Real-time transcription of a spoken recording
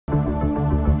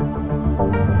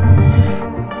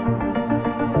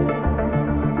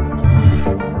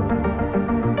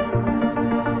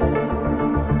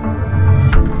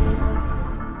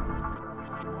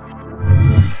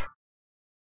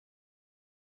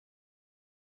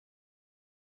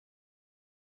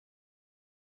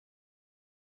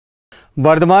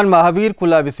वर्धमान महावीर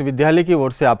खुला विश्वविद्यालय की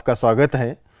ओर से आपका स्वागत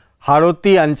है।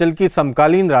 हाड़ौती अंचल की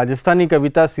समकालीन राजस्थानी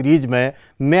कविता सीरीज में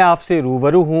मैं आपसे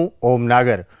रूबरू हूं ओम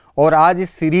नागर, और आज इस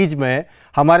सीरीज में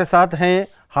हमारे साथ हैं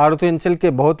हाड़ौती अंचल के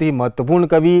बहुत ही महत्वपूर्ण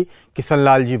कवि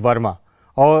किशनलाल जी वर्मा।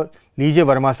 और लीजिए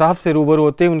वर्मा साहब से रूबरू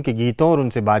होते हैं उनके गीतों और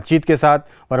उनसे बातचीत के साथ।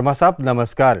 वर्मा साहब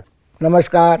नमस्कार।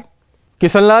 नमस्कार।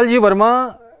 किशनलाल जी वर्मा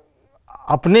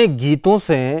अपने गीतों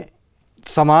से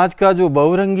समाज का जो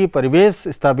बहुरंगी परिवेश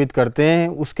स्थापित करते हैं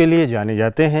उसके लिए जाने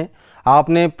जाते हैं।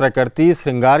 आपने प्रकृति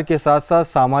श्रृंगार के साथ साथ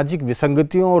सामाजिक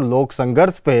विसंगतियों और लोक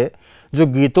संघर्ष पे जो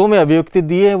गीतों में अभिव्यक्ति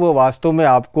दी है वो वास्तव में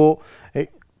आपको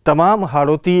तमाम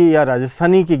हाड़ौती या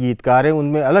राजस्थानी के गीतकार हैं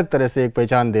उनमें अलग तरह से एक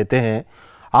पहचान देते हैं।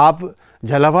 आप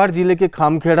झालावाड़ जिले के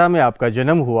खामखेड़ा में आपका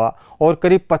जन्म हुआ और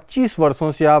करीब 25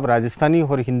 वर्षों से आप राजस्थानी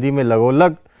और हिंदी में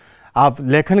लगोलग आप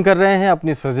लेखन कर रहे हैं।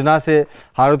 अपनी सृजना से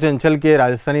हाड़ौती अंचल के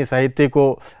राजस्थानी साहित्य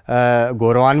को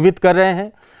गौरवान्वित कर रहे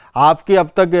हैं। आपके अब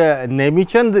तक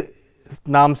नेमीचंद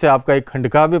नाम से आपका एक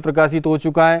खंडकाव्य प्रकाशित हो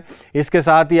चुका है। इसके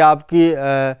साथ ही आपकी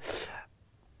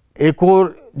एक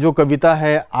और जो कविता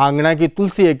है आंगना की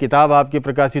तुलसी, एक किताब आपकी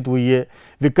प्रकाशित हुई है।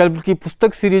 विकल्प की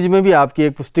पुस्तक सीरीज में भी आपकी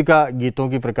एक पुस्तिका गीतों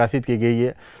की प्रकाशित की गई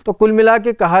है। तो कुल मिला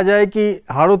के कहा जाए कि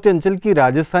हाड़ौती अंचल की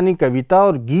राजस्थानी कविता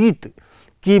और गीत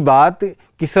की बात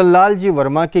किशनलाल जी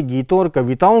वर्मा के गीतों और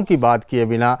कविताओं की बात किए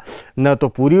बिना न तो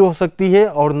पूरी हो सकती है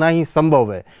और ना ही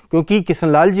संभव है, क्योंकि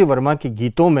किशनलाल जी वर्मा के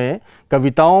गीतों में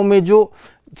कविताओं में जो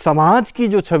समाज की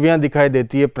जो छवियां दिखाई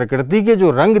देती है, प्रकृति के जो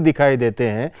रंग दिखाई देते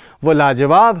हैं वो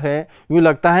लाजवाब है। यूँ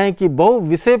लगता है कि बहु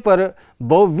विषय पर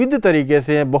बहुविध तरीके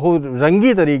से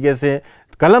बहुरंगी तरीके से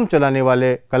कलम चलाने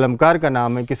वाले कलमकार का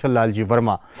नाम है किशनलाल जी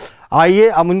वर्मा। आइए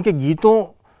अब उनके गीतों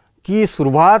की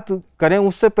शुरुआत करें,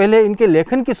 उससे पहले इनके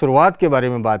लेखन की शुरुआत के बारे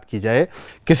में बात की जाए।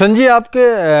 किशन जी,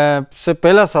 आपके से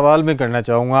पहला सवाल मैं करना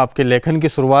चाहूँगा, आपके लेखन की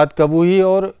शुरुआत कब हुई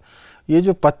और ये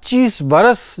जो 25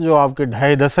 बरस जो आपके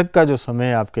 2.5 दशक का जो समय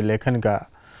है आपके लेखन का,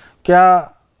 क्या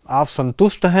आप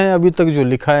संतुष्ट हैं अभी तक जो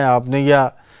लिखा है आपने,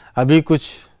 या अभी कुछ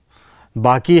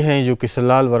बाकी हैं जो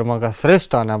किशनलाल वर्मा का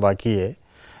श्रेष्ठ आना बाकी है,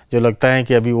 जो लगता है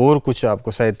कि अभी और कुछ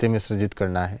आपको साहित्य में सृजित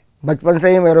करना है? बचपन से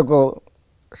ही मेरे को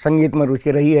संगीत में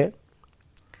रुचि रही है।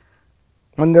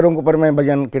 मंदिरों के ऊपर मैं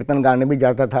भजन कीर्तन गाने भी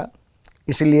जाता था,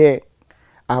 इसलिए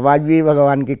आवाज़ भी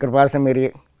भगवान की कृपा से मेरी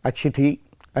अच्छी थी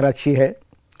और अच्छी है।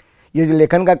 ये जो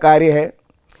लेखन का कार्य है,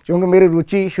 क्योंकि मेरी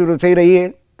रुचि शुरू से ही रही है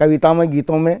कविताओं में,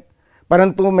 गीतों में,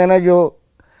 परंतु मैंने जो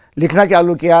लिखना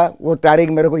चालू किया वो तारीख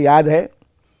मेरे को याद है।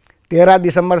 13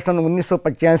 दिसंबर सन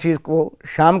 1985 को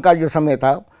शाम का जो समय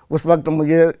था, उस वक्त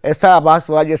मुझे ऐसा आभास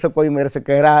हुआ जैसे कोई मेरे से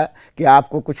कह रहा है कि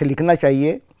आपको कुछ लिखना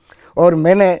चाहिए। और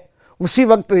मैंने उसी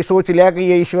वक्त सोच लिया कि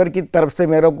ये ईश्वर की तरफ से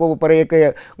मेरे को ऊपर एक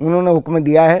उन्होंने हुक्म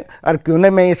दिया है और क्यों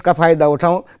नहीं मैं इसका फ़ायदा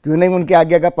उठाऊं, क्यों नहीं उनकी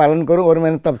आज्ञा का पालन करूं। और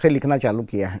मैंने तब से लिखना चालू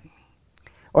किया है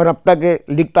और अब तक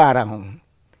लिखता आ रहा हूं।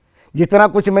 जितना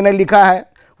कुछ मैंने लिखा है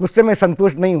उससे मैं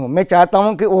संतुष्ट नहीं हूं। मैं चाहता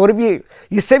हूं कि और भी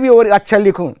इससे भी और अच्छा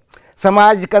लिखूं।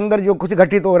 समाज के अंदर जो कुछ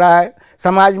घटित हो रहा है,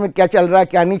 समाज में क्या चल रहा है,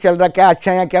 क्या नहीं चल रहा, क्या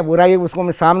अच्छा है क्या बुरा है, उसको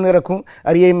मैं सामने रखूं,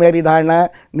 और यही मेरी धारणा है।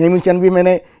 नेमीचंद भी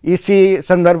मैंने इसी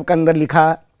संदर्भ के अंदर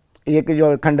लिखा, एक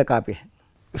जो खंड काव्य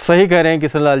है। सही कह रहे हैं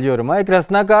किशनलाल जी वर्मा, एक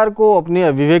रचनाकार को अपनी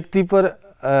अभिव्यक्ति पर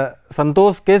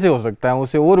संतोष कैसे हो सकता है,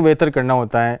 उसे और बेहतर करना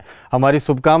होता है। हमारी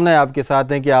शुभकामनाएं आपके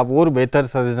साथ हैं कि आप और बेहतर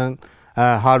सृजन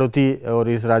हाड़ौती और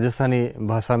इस राजस्थानी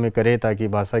भाषा में करें ताकि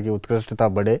भाषा की उत्कृष्टता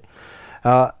बढ़े।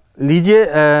 लीजिए,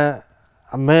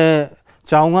 मैं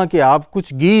चाहूँगा कि आप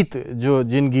कुछ गीत जो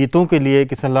जिन गीतों के लिए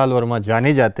किशनलाल वर्मा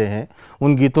जाने जाते हैं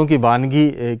उन गीतों की वानगी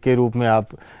के रूप में आप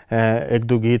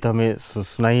 1-2 गीत हमें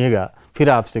सुनाइएगा, फिर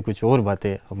आपसे कुछ और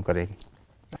बातें हम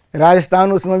करेंगे।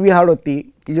 राजस्थान, उसमें भी हाड़ौती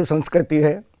की जो संस्कृति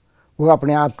है वो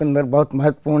अपने आप के अंदर बहुत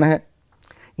महत्वपूर्ण है।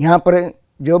 यहाँ पर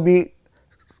जो भी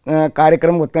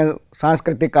कार्यक्रम होते हैं,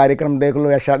 सांस्कृतिक कार्यक्रम देख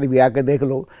लो या शादी ब्याह के देख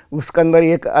लो, उसके अंदर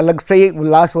एक अलग से ही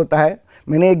उल्लास होता है।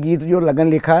 मैंने एक गीत जो लगन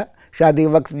लिखा, शादी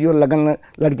वक्त जो लगन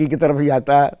लड़की की तरफ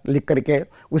जाता है लिख करके,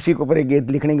 उसी के ऊपर एक गीत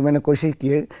लिखने की मैंने कोशिश की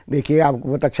है। देखिए आपको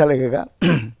बहुत अच्छा लगेगा।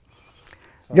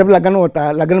 जब लगन होता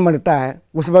है, लगन मरता है,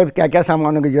 उस वक्त क्या क्या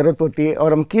सामानों की ज़रूरत होती है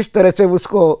और हम किस तरह से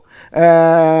उसको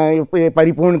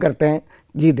परिपूर्ण करते हैं।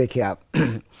 गीत देखिए आप।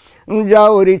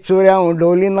 जाओ री छोरियाओ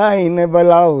डोली नाई ने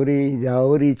बलाओ री,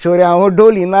 जाओ री छोरियाओ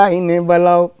डोली नाई ने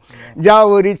बलाओ,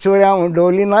 जाओ री छोरियाओ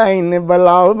डोली नाई ने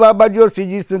बलाओ, बाबा जोशी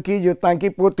जी सुखी जो ताकि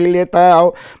पोती लेता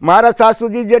आओ, मारा सासू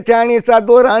जी जेठानी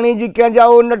साधो रानी जी क्या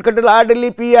जाओ, नटखट लाडली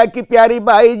पिया की प्यारी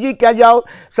बाई जी क्या जाओ,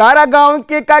 सारा गांव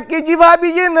के काकी जी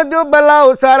भाभी जी न दो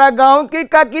बलाओ, सारा गांव के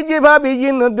काकी जी भाभी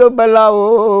जी न दो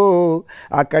बलाओ,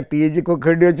 आका तीज को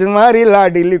खड़ियो तुम्हारी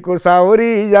लाडली को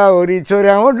सावरी, जाओ री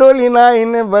छोरियाओ डोली नाई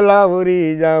ने बलाओ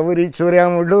री, जाओ री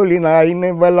छोरियाओ डोली नाई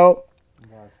ने बलाओ।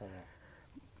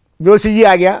 जोशी जी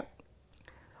आ गया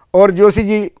और जोशी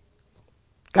जी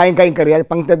कहीं कहीं कर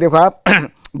पंक्ति देखो आप।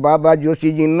 बाबा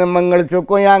जोशी जी ने मंगल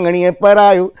चौको आंगणीए पर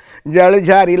आयो, जल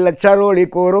झारी लच्छा रोड़ी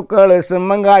कोरो कलश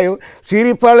मंगायो,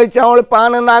 सिरी फल चावल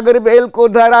पान नागर बेल को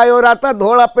धरायो, राता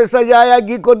धोला पे सजाया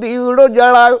घी को दीवड़ो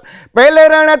जलायो, पहले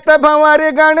रणत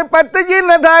भंवारे गणपति जी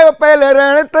न धायो, पहले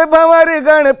रणत भंवारे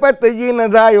गणपति जी न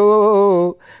धायो,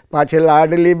 पाछे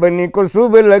लाडली बनी को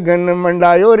शुभ लगन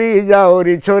मंडायो, री जाओ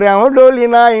री छोरियाओ डोली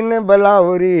नाई ने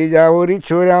बलाओ, री जाओ री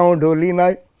छोरियाओ डोली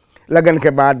नाई। लगन के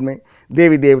बाद में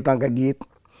देवी देवता का गीत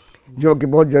जो कि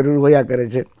बहुत जरूर होया करे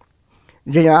छे,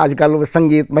 जी आजकल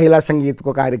संगीत महिला संगीत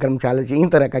को कार्यक्रम चाले छे, इन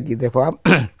तरह का गीत देखो आप।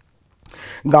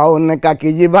 गाओ न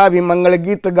काकी जी भाभी मंगल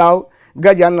गीत गाओ,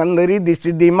 गजानंद रिद्धि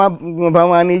सिद्धि माँ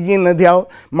भवानी जी न ध्याओ,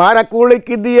 मारा कुल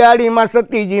की दियाड़ी माँ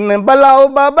सती जी ने बलाओ,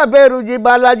 बाबा भैरू जी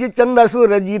बालाजी चंदा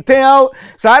सूरज जी थे आओ,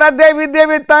 सारा देवी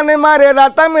देवता ने मारे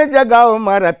राता में जगाओ,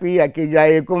 मारा पिया की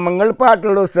जाए को मंगल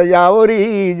पाटड़ो सजाओ,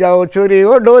 री जाओ छोरी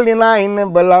ओ डोली नाई ने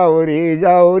बलाओ, री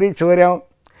जाओ री छोरियाओ।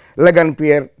 लगन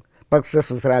पियर पक्ष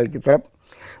ससुराल की तरफ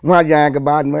वहाँ जाने के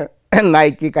बाद में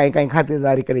नाई की कहीं कहीं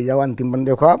खातिरदारी करी जाओ। अंतिम बन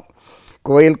देखो आप।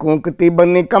 कोयल कूकती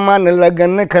बनी कमान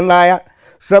लगन खनाया,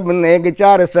 सब ने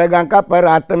चार सगा का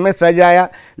परात में सजाया,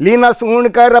 लीना सुन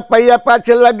कर रपैया पाछ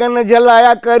लगन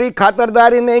जलाया, करी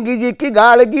खातरदारी नेगी जी की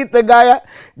गाल गीत गाया,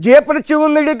 जे पर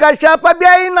चूंदड़ी का छाप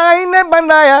ब्याई नाई ने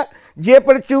बनाया, जे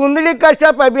पर चूंदड़ी का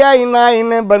छाप ब्याई नाई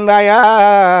ने बनाया,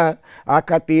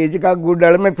 आका तेज का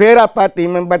गुडल में फेरा पाती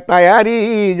में बताया,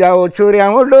 री जाओ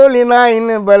छोरियाओ डोली नाई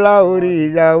ने बलाओ,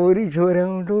 री जाओ री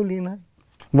छोरियाओ डोली नाई।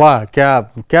 वाह, क्या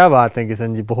क्या बात है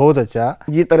किशन जी, बहुत अच्छा।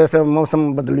 जी तरह से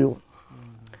मौसम बदलियो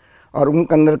और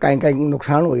उनके अंदर कहीं कहीं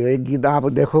नुकसान हुए। एक गीत आप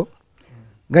देखो,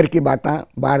 घर की बातें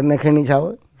बाहर न खेनी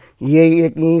चाहो, ये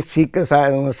एक सीख के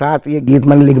साथ ये गीत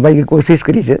मैंने लिखवाई की कोशिश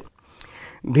करी है।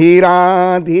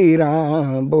 धीरा धीरा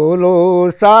बोलो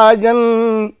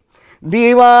साजन,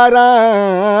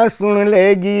 दीवारा सुन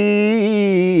लेगी,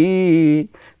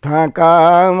 था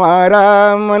का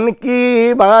मारा मन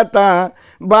की बातें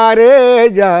बारे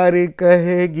जार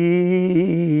कहेगी,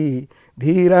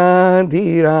 धीरा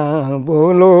धीरा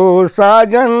बोलो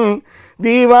साजन,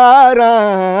 दीवारा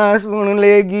सुन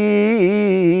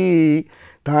लेगी,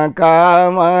 था का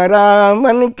मारा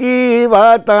मन की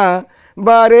बातें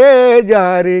बारे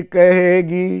जार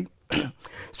कहेगी।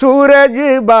 सूरज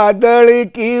बादल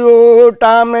की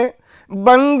ओटा में,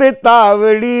 बंद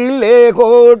तावड़ी ले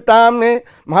होटा में,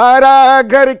 मारा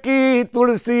घर की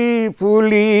तुलसी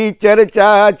फूली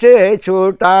चर्चा छे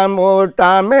छोटा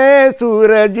मोटा में,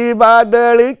 सूरज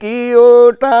बादल की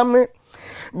ओटा में,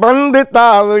 बंद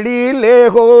तावड़ी ले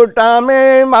होटा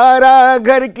में, मारा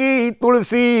घर की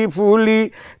तुलसी फूली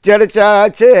चर्चा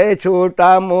छे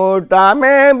छोटा मोटा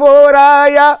में,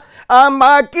 बोराया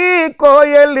आमा की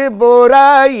कोयल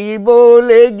बोराई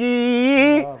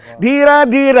बोलेगी, धीरा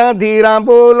धीरा धीरा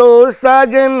बोलो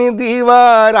साजन,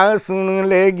 दीवारा सुन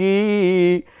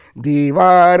लेगी,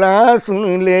 दीवारा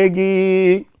सुन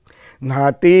लेगी।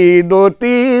 नाती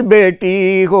दोती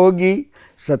बेटी होगी,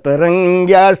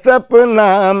 सतरंगिया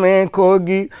सपना में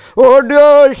खोगी,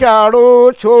 ओडियो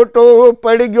शाड़ो छोटो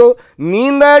पड़ गयो,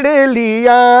 नींदड़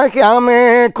लिया क्या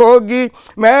में खोगी,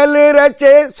 मैल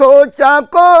रचे सोचा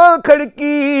को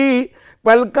खड़की,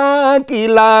 पलका की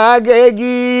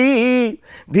लागेगी,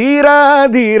 धीरा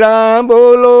धीरा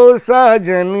बोलो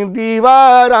साजन,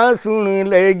 दीवारा सुन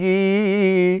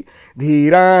लेगी,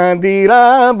 धीरा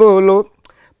धीरा बोलो।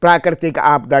 प्राकृतिक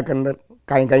आपदा के अंदर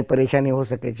कहीं कहीं परेशानी हो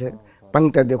सके छे।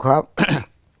 पंक्ति देखो आप।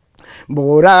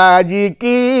 बोरा जी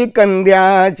की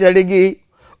कंध्या चढ़गी,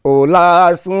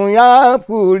 ओला सुया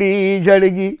फूड़ी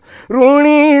झड़गी,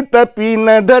 रूणी तपी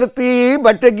न धरती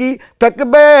बटगी, थक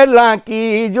बैला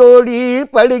की जोड़ी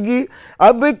पड़गी,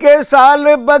 अब के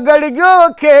साल बगड़ गयो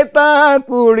खेता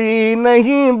कूड़ी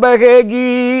नहीं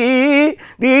बहेगी,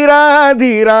 धीरा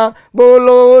धीरा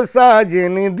बोलो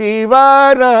साजन,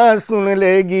 दीवारा सुन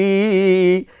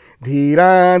लेगी,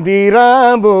 धीरा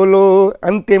धीरा बोलो।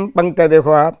 अंतिम पंक्ति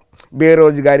देखो आप।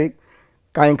 बेरोजगारी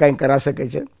कहीं कहीं करा सके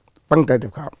छे। पंक्ति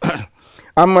देखो आप।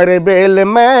 अमर बेल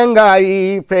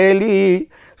महंगाई फैली,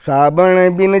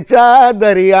 साबण बिन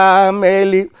चादरिया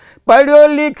मेली, पढ़ो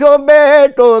लिखो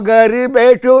बेटो घर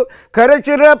बैठो, खर्च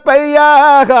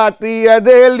रुपया खाती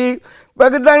अधेली,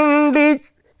 पगडंडी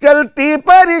चलती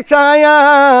परछाया,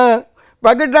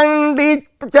 पगडंडी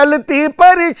चलती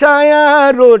परछाया,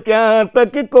 रोटियां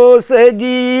तक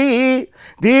कोसेगी,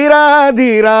 धीरा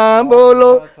धीरा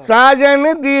बोलो साजन,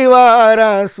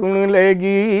 दीवारा सुन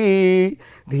लेगी,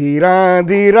 धीरा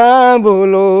धीरा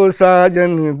बोलो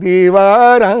साजन,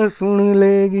 दीवारा सुन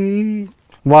लेगी।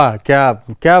 वाह, क्या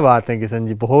क्या बात है किशन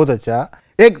जी, बहुत अच्छा।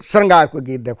 एक श्रृंगार को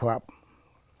गीत देखो आप,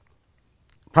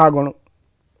 फागुन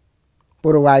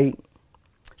पुरवाई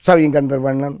सभी गंधर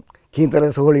वर्णन की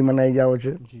तरह से होली मनाई जाओ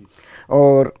छे।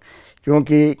 और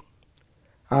क्योंकि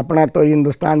अपना तो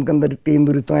हिंदुस्तान के अंदर 3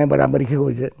 ऋतुएं बराबर ही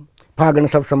हो जाए, फागुन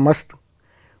सबसे मस्त,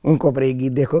 उनको पर एक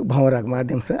गीत देखो भंवरा के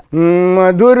माध्यम से।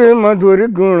 मधुर मधुर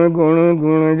गुण गुण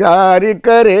गुण जारी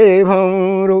करे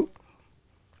भंवरो,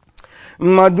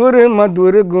 मधुर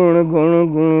मधुर गुण गुण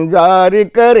गुण जारी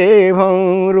करे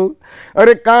भंवरो,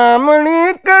 अरे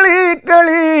कामणी कड़ी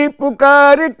कड़ी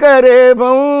पुकार करे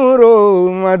भंवरो,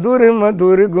 मधुर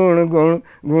मधुर गुण गुण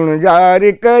गुण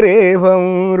जारी करे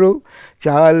भंवरो,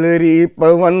 चालरी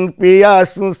पवन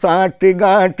पियासु साठ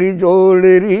गांठ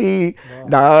जोड़री,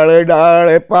 डाल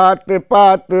डाल पात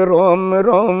पात रोम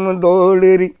रोम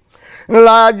दौड़री,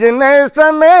 लाज ने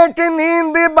समेट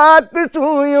नींद बात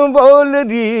सुयूं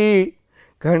बोलरी,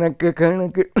 खणक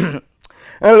खणक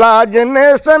लाज ने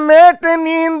समेट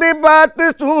नींद बात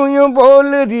सुयूं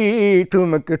बोलरी,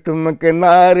 ठुमक ठुमक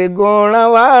नार गोणा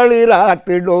वाली रात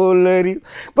डोलरी,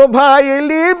 तो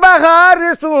भाईली बहार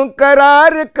सु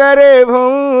करार करे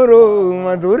भंवरो,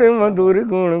 मधुर मधुर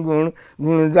गुण गुण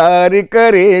गुण जारी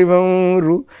करे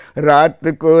भंवरो, रात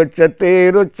को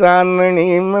चतेरो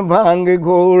चांदनी में भांग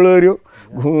घोलर्यो,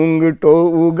 घूंघटो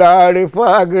उगाड़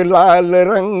फाग लाल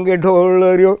रंग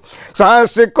ढोलर्यो,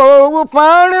 सांस को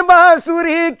उफान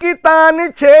बांसुरी की तान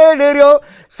छेड़र्यो,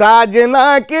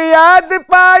 साजना की याद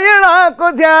पायणा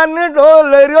को ध्यान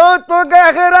डोलर्यो, तो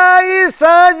गहराई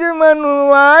साज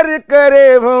मनुवार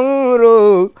करे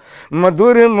भंवरो,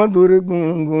 मधुर मधुर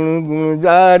गुण गुण गुण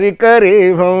जारी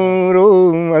करे भंवरो,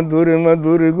 मधुर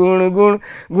मधुर गुण गुण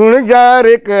गुण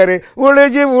जारी करे,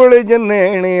 उलझ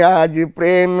नैण आज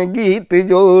प्रेम गीत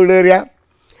जोड़र्या,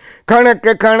 खणक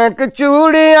खणक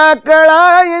चूड़िया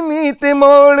कड़ाई मीत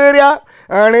मोड़र्या,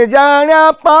 अणजाण्या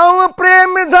पाँव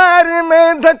प्रेम धार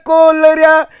में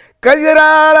धकोलर्या,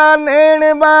 कजराड़ा नैण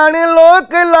बाण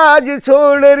लोक लाज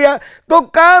छोड़र्या, तो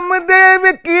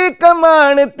कामदेव की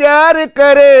कमान त्यार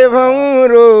करे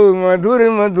भंवरो, मधुर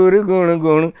मधुर गुण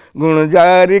गुण गुण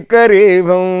जारी करे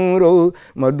भंवरो,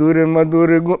 मधुर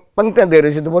मधुर गुण। पंक्तियां दे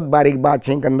रहे थे तो बहुत बारीक बात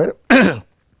है इनके अंदर।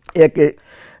 एक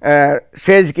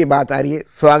सेज की बात आ रही है,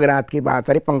 स्वागरात की बात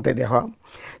आ रही, पंक्ति देखो।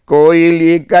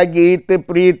 कोयली का गीत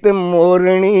प्रीत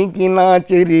मोरनी की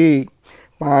नाचरी,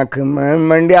 पाख में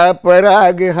मंड्या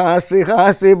पराग हास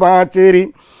हास बाचरी,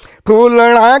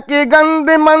 फूलना की गंध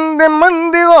मंद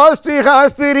मंद ओसी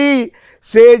हासरी,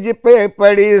 सेज पे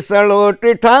पड़ी सलोट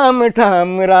ठाम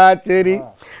ठाम राचरी,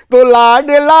 तो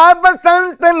लाडला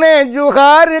बसंत ने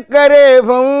जुहार करे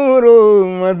भंवरो,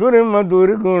 मधुर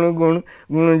मधुर गुण गुण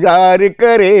गुण जार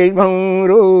करे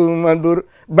भंवरो, मधुर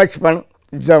बचपन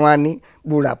जवानी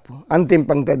बूढ़ापो। अंतिम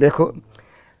पंक्ति देखो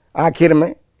आखिर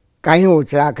में कहीं हो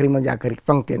चाहे आखिरी में जाकर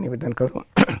पंक्ति निवेदन करो।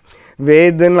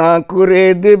 वेदना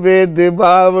कुरेद वेद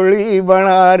बावड़ी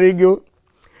बनार गयो,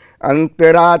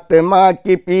 अंतरात्मा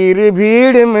की पीर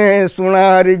भीड़ में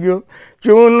सुनार गयो,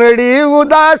 चूनड़ी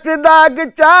उदास दाग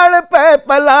चाड़ पे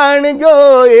पलाण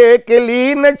गयो, एक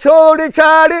लीन छोड़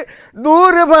छाड़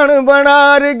दूर भण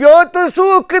बनार गयो, तो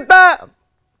सूखता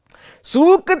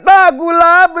सूखता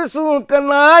गुलाब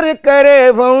सूखनार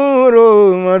करे भंवरो,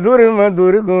 मधुर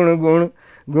मधुर गुण गुण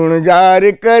गुण जार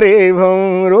करे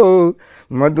भंवरो,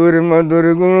 मधुर मधुर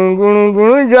गुण गुण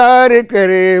गुण जार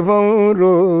करे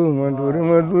भंवरो, मधुर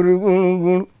मधुर गुण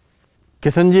गुण।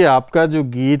 किशन जी, आपका जो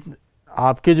गीत,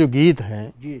 आपके जो गीत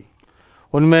हैं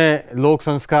उनमें लोक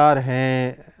संस्कार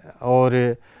हैं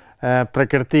और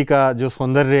प्रकृति का जो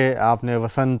सौंदर्य आपने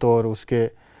वसंत और उसके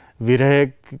विरह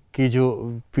की जो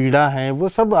पीड़ा है वो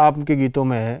सब आपके गीतों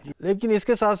में है। लेकिन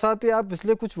इसके साथ साथ ही आप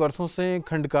पिछले कुछ वर्षों से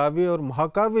खंडकाव्य और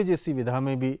महाकाव्य जैसी विधा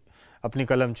में भी अपनी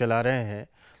कलम चला रहे हैं,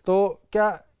 तो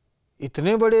क्या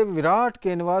इतने बड़े विराट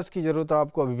कैनवास की ज़रूरत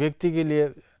आपको अभिव्यक्ति के लिए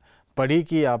पड़ी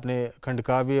कि आपने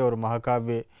खंडकाव्य और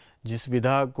महाकाव्य, जिस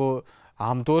विधा को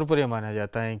आमतौर पर यह माना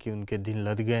जाता है कि उनके दिन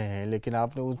लद गए हैं, लेकिन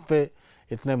आपने उस पर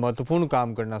इतने महत्वपूर्ण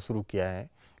काम करना शुरू किया है,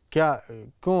 क्या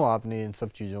क्यों आपने इन सब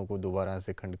चीज़ों को दोबारा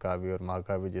से खंडकाव्य और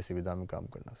महाकाव्य जैसी विधा में काम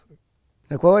करना शुरू?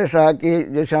 देखो ऐसा कि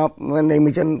जैसे आप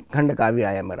नैमिचन खंडकाव्य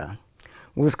आया मेरा,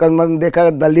 उसका मैंने देखा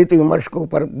दलित विमर्श के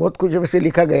ऊपर बहुत कुछ वैसे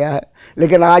लिखा गया है,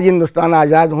 लेकिन आज हिंदुस्तान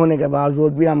आज़ाद होने के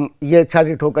बावजूद भी हम ये अच्छा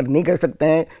से ठोकर नहीं कर सकते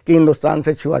हैं कि हिंदुस्तान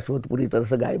से छुआछूत पूरी तरह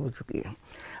से गायब हो चुकी है।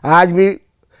 आज भी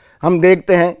हम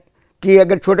देखते हैं कि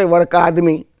अगर छोटे वर्ग का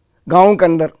आदमी गाँव के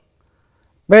अंदर,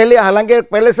 पहले हालांकि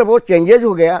पहले से बहुत चेंजेज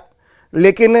हो गया,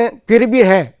 लेकिन फिर भी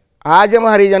है, आज हम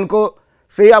हरिजन को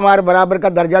से हमारे बराबर का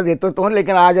दर्जा देते तो हैं,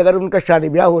 लेकिन आज अगर उनका शादी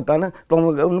ब्याह होता ना तो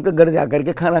हम उनके घर जा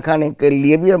करके खाना खाने के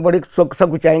लिए भी हम बड़ी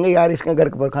सकुचाएंगे, यार इसके घर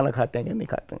पर खाना खाते हैं कि नहीं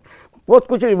खाते हैं। बहुत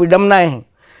कुछ विडम्बनाएँ हैं,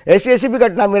 ऐसी ऐसी भी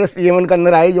घटना मेरे जीवन के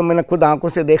अंदर आई जो मैंने खुद आंखों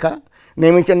से देखा।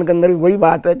 नेमीचंद के अंदर भी वही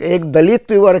बात है कि एक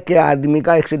दलित वर्ग के आदमी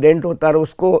का एक्सीडेंट होता है और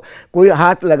उसको कोई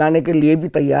हाथ लगाने के लिए भी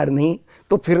तैयार नहीं,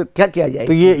 तो फिर क्या किया जाए।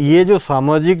 तो ये जो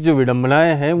सामाजिक जो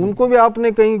विडंबनाएं हैं उनको भी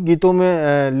आपने कई गीतों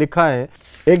में लिखा है।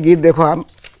 एक गीत देखो आप,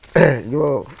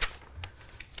 जो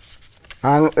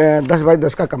 10 बाई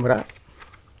 10 का कमरा,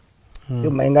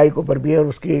 जो महंगाई के ऊपर भी है और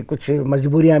उसकी कुछ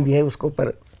मजबूरियां भी है, उसके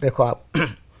ऊपर देखो आप।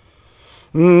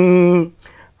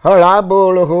 हड़ा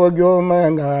बोल हो जो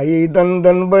महंगाई दन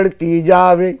दन बढ़ती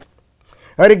जावे,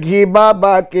 हर घी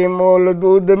बाबा के मोल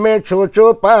दूध में छो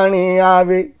छो पानी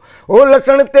आवे, ओ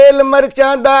लसन तेल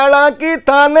मरचा दाड़ा की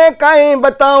थाने काई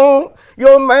बताऊं,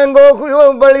 यो महंगो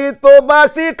यो बड़ी तो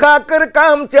बासी खाकर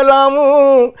काम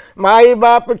चलाऊं, माई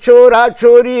बाप छोरा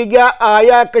छोरी गया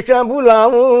आया कशा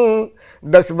भुलाऊं,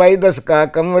 10 बाई 10 का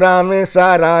कमरा में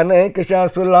सारा ने कशा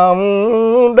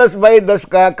सुलाऊं, 10 बाई 10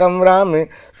 का कमरा में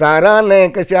सारा ने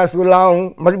कशा सुलाऊं।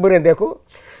 मजबूरें देखो,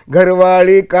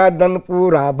 घरवाली का दन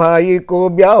पूरा भाई को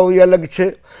ब्याह अलग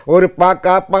छे, और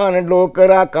पाका पान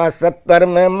डोकरा का 70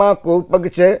 में माँ को पग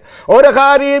छे, और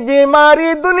हारी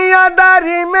बीमारी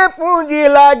दुनियादारी में पूंजी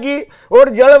लागी, और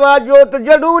जलवा जोत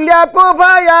जडूलिया को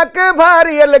भाया के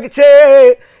भारी अलग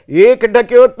छे, एक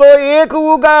ढक्यो तो एक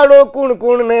उगाड़ो कुण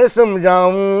कुण ने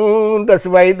समझाऊं, 10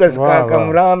 बाई 10 का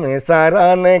कमरा में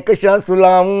सारा ने कशा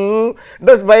सुलाऊं,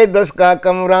 10 बाई 10 का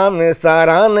कमरा में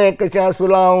सारा ने कशा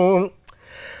सुलाऊं।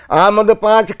 आमद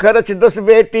 5 खर्च 10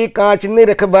 बेटी कांच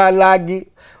निरखबा लागी,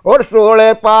 और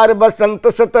 16 पार बसंत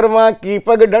 17वां की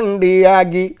पगडंडी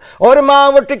आगी, और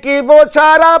मावट की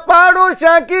बोछारा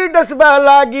पाड़ोशा की डसबा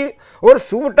लागी, और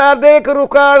सूटा देख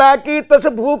रुखाड़ा की तस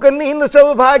भूख नींद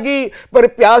सब भागी, पर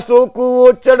प्यासों को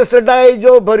वो चढ़ सडाई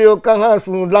जो भरियो कहाँ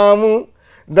सू लाऊं,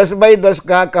 10 बाई 10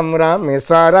 का कमरा में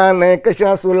सारा ने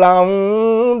कशा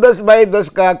सुलाऊं, 10 बाई 10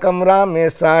 का कमरा में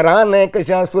सारा ने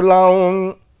कशा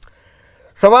सुलाऊं।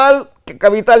 सवाल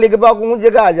कविता लिखबा को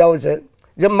जगह आ जाओ छे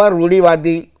जब मैं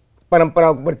रूढ़ीवादी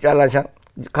परंपरा के ऊपर चला छा,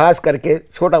 खास करके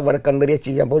छोटा वर्ग के अंदर ये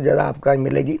चीज़ें बहुत ज़्यादा आपका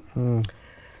मिलेगी।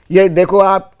 ये देखो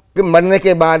आप कि मरने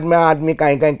के बाद में आदमी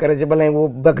काई काई करे, भले वो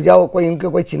बक जाओ, कोई इनकी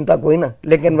कोई चिंता कोई ना,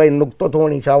 लेकिन भाई नुक तो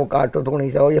थोड़ी चाहो, काट तो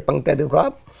थोड़ी चाहो। ये पंक्तियाँ देखो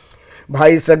आप,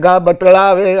 भाई सगा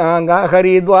बतलावे आंगा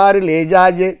हरिद्वार ले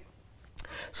जाजे,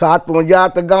 सातों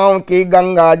जात गांव की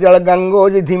गंगा जल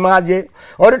गंगोज धिमाजे,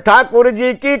 और ठाकुर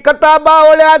जी की कथा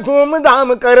बावल्या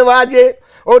धूमधाम करवाजे,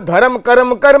 और धर्म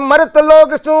कर्म कर मरत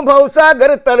लोग सु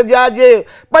भवसागर तर जाजे,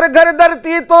 पर घर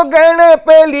धरती तो गहने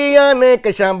पेलिया ने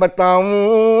कशा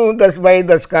बताऊं, 10 बाई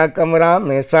 10 का कमरा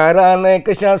में सारा ने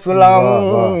कशा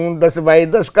सुलाऊं, 10 बाई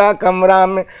 10 का कमरा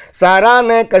में सारा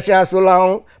ने कशा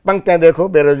सुलाऊं। पंक्तियां देखो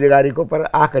बेरोजगारी को पर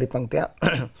आखिरी पंक्तियां,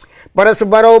 परस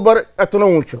बरोबर अतनो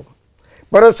ऊंचो,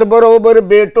 परस बरोबर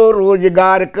बेटो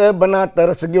रोजगार के बना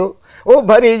तरस गयो, ओ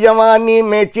भरी जवानी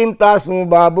में चिंता सू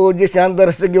बाबू जिशा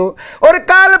दरस गयो, और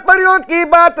काल परियों की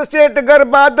बात सेठ घर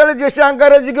बादल जिशा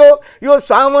गरज गयो, यो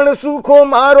सावण सूखो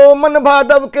मारो मन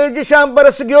भादव के जिशा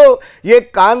बरस गयो, ये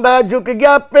कांदा झुक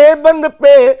गया पे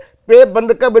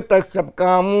बंद कब तक सब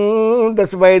कामूं,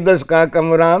 10 बाई 10 का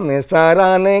कमरा में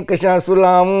सारा ने कशा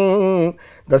सुलाऊं,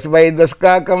 10 बाई 10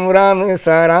 का कमरा में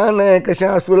सारा ने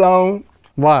कशा सुलाऊं।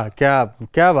 वाह,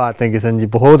 क्या बात है किशन जी,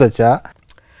 बहुत अच्छा।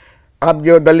 आप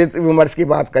जो दलित विमर्श की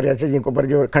बात कर रहे थे, जिनके ऊपर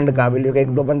जो खंड काबिल हो,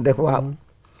 1-2 बंद देखो आप।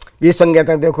 ये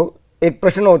संज्ञाता देखो, एक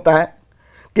प्रश्न होता है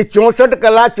कि 64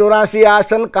 कला 84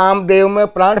 आसन कामदेव में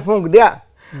प्राण फूंक दिया,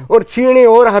 और छीणी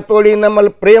और हथौड़ी नमल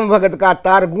प्रेम भगत का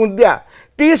तार गूंद दिया,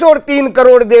 30 और 3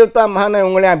 करोड़ देवता महाने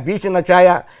उंगलियां बीच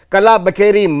नचाया, कला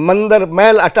बखेरी मंदिर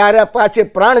महल अटारा पाछे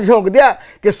प्राण झोंक दिया,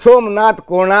 कि सोमनाथ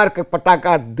कोणार्क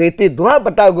पताका देती दुआ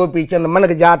बता गोपीचंद,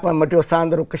 मनक जात में मटियो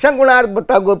सांदरो कशा गुणार्क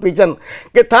बता गोपीचंद,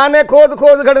 कि थाने खोद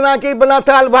खोद घड़ना की बना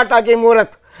थाल भाटा की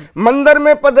मूर्त, मंदिर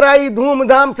में पधराई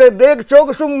धूमधाम से देख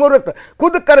चौक शुभ मुहूर्त,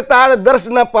 खुद करतार दर्श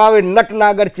न पावे नट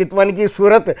नागर चितवन की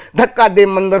सूरत, धक्का दे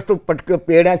मंदिर सु पटके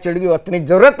पेड़ा चढ़ गई उतनी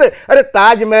जरूरत, अरे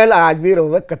ताजमहल आज भी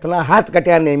रोवे कतना हाथ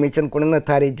कटिया नेमीचंद कुण न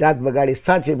थारी जात बगाड़ी,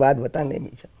 साची बात बता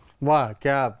नेमीचंद। वाह,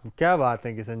 क्या बात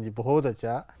है किशन जी, बहुत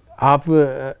अच्छा। आप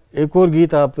एक और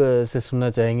गीत आप से सुनना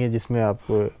चाहेंगे जिसमें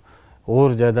आप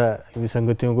और ज़्यादा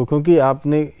विसंगतियों को, क्योंकि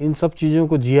आपने इन सब चीज़ों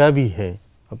को जिया भी है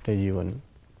अपने जीवन में।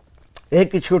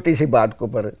 एक ही छोटी सी बात को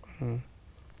पर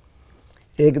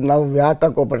एक नवव्याता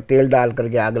को पर तेल डाल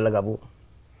करके आग लगाबो,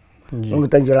 उन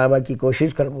तक जलावा की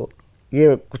कोशिश करबो,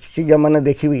 ये कुछ चीज़ें मैंने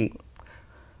देखी हुई।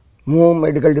 मुँह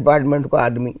मेडिकल डिपार्टमेंट को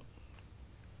आदमी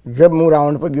जब मुँह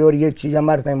राउंड पर गई और ये चीज़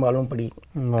हमारे तक मालूम पड़ी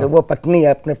कि वो पत्नी है,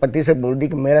 अपने पति से बोल दी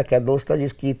कि मेरा क्या दोस्त था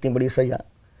जिसकी इतनी बड़ी सजा।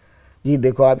 जी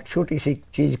देखो आप, छोटी सी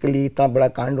चीज़ के लिए इतना बड़ा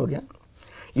कांड हो गया।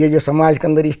 ये जो समाज के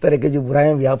अंदर इस तरह की जो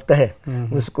बुराइयां व्याप्त है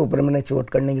उसके ऊपर मैंने चोट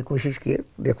करने की कोशिश की है।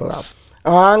 देखो आप,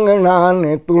 आंगना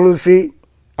ने तुलसी,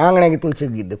 आंगना की तुलसी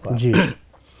गीत देखो जी।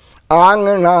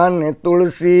 आंगना ने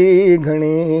तुलसी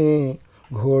घणी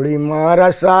घोड़ी मारा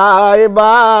साहिबा,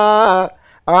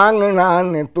 आंगना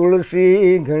ने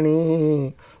तुलसी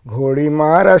घणी घोड़ी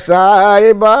मारा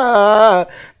साहिबा,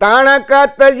 ताना का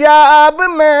तजाब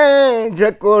में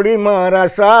झकोड़ी मारा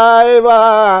साहिबा,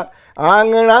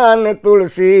 आंगना ने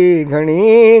तुलसी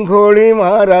घणी घोड़ी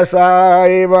मारा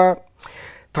साहिबा,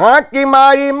 था कि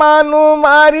माई मानू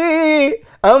मारी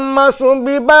अम्मा सु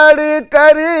भी बढ़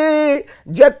कर,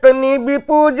 जतनी भी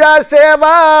पूजा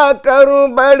सेवा करूं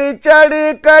बढ़ चढ़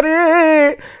कर,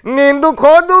 नींदू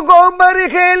खोदू गोबर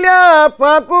खेलिया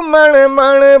फाकू मन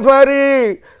मन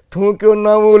भरी, थू क्यों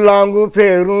नवू लांगू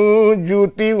फेरूं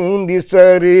जूती ऊंदी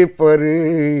सरी पर,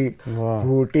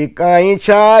 फूटी काई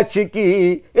छाछ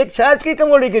की, एक छाछ की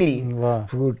कमोड़ी के लिए,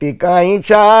 फूटी काई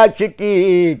छाछ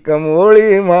की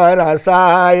कमोड़ी मारा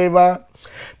साहिबा,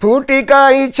 फूटी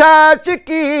काई छाछ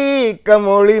की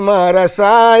कमोड़ी मारा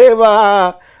साहिबा,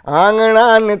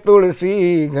 आंगना ने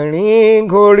तुलसी घणी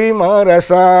घोड़ी मारा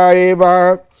साहिबा,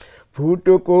 फूट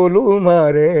कोलू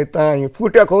मारे ताई,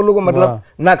 फूटा कोलू को मतलब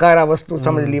नकारा वस्तु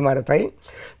समझ ली मारे ताई,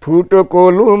 फूट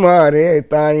कोलू मारे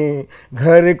ताई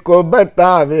घर को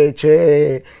बतावे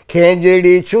छे,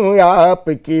 खेजड़ी छू आप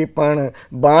की पण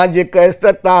बाज के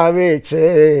सतावे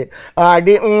छे,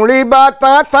 आडी ऊंड़ी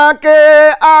बाता था के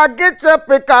आग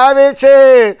चपकावे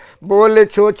छे, बोल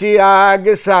छोची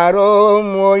आग सारो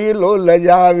मोइलो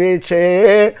लजावे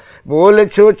छे, बोल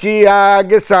छोची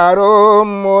आग सारो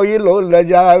मोइलो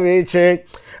लजावे छे,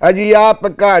 अजी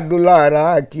आपका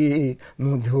दुलारा की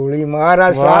मुझोड़ी मारा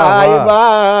साहिबा,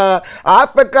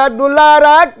 आपका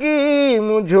दुलारा की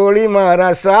मुझोड़ी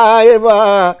मारा साहिबा,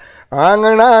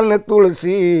 आंगना न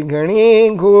तुलसी घणी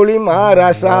घोड़ी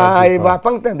मारा साहिबा।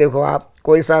 पंक्तियां देखो आप,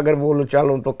 कोई सा अगर बोलूं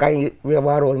चालू तो कई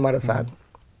व्यवहार हो हमारे साथ,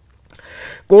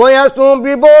 कोई असू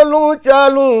भी बोलूं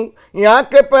चालू यहाँ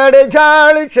के पड़े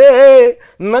झाड़ छे,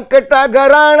 नकटा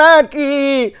घराना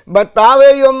की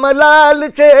बतावे यो मलाल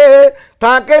छे,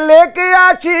 थाके लेके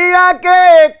आछी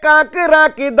आके काकरा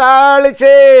की दाल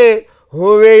छे,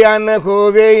 होवे या न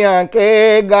होवे यहाँ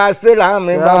के गासड़ा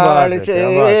में बाल छे,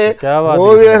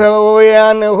 होवे हो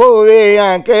या न होवे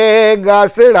यहाँ के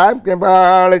गासड़ा के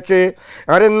बाल छे,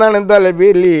 अरे ननदल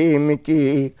बिलीम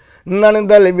की,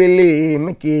 ननदल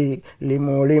बिलीम की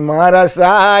लिमोड़ी मारा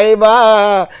साहिबा,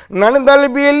 ननदल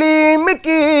बिलीम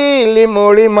की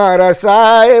लिमोड़ी मारा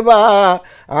साहिबा,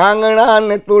 आंगना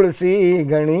ने तुलसी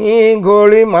घणी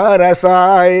घोड़ी मारा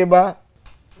साहिबा।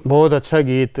 बहुत अच्छा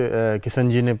गीत किशन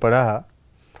जी ने पढ़ा।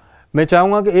 मैं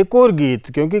चाहूँगा कि एक और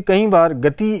गीत, क्योंकि कई बार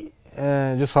गति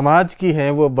जो समाज की है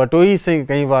वो बटोही से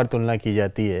कई बार तुलना की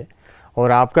जाती है,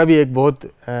 और आपका भी एक बहुत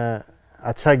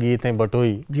अच्छा गीत है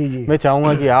बटोही। जी जी, मैं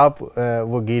चाहूँगा कि आप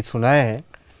वो गीत सुनाए हैं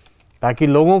ताकि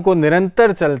लोगों को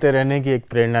निरंतर चलते रहने की एक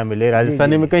प्रेरणा मिले।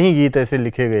 राजस्थानी में कई गीत ऐसे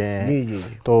लिखे गए हैं। जी जी,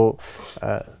 तो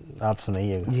आप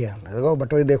सुनाइएगा। जी हाँ, देखो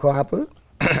बटोही देखो आप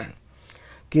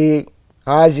कि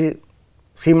आज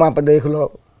सीमा पर देख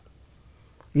लो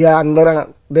या अंदर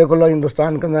देख लो,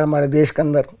 हिंदुस्तान के अंदर, हमारे देश के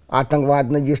अंदर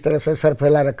आतंकवाद ने जिस तरह से सर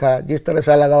फैला रखा है, जिस तरह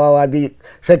से अलगाववादी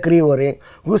सक्रिय हो रहे हैं,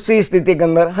 उसी स्थिति के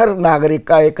अंदर हर नागरिक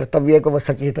का एक कर्तव्य है कि वह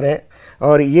सचेत रहे,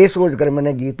 और ये सोच कर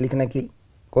मैंने गीत लिखने की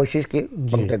कोशिश की।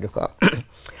 देखो,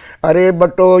 अरे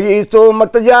बटोही सो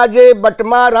मत जाजे बट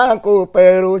मारा को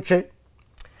पैरो छे,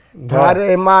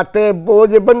 थारे माथे बोझ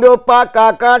बंदो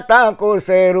पाका कांटा को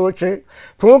सेरो छे,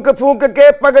 फूंक फूंक के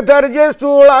पग धरजे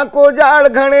सूड़ा को जाल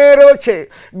घनेरो छे,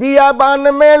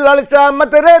 बियाबान में ललचा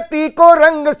मत रेती को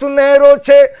रंग सुनेरो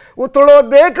छे, उतड़ो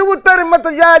देख उतर मत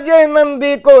जाजे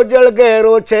नंदी को जल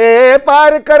गहरो छे,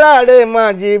 पार कराड़े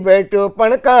माजी बैठो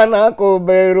पणकाना को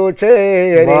बेरो छे,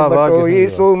 अरे बटोही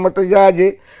सो मत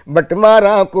जाजे बट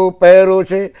मारा को पैरो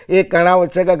छे। एक कणाव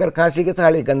छे अगर खांसी के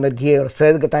थाली के अंदर घी और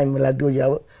शहद का टाइम मिला दियो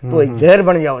जाओ तो एक जहर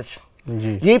बन जाओ।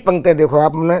 ये पंक्ति देखो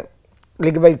आपने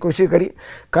लिख भाई कोशिश करी,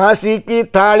 काशी की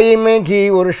थाली में घी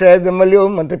और शहद मलियो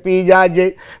मत पी जाजे,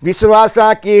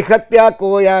 विश्वासा की हत्या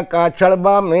को या का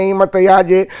छड़बा में मत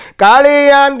याजे, काली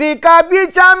आंधी का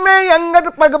बीचा में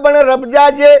अंगद पग बन रब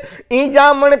जाजे, ई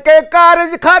जामन के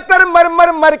कारज खातर मर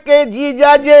मर मर के जी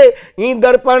जाजे, ई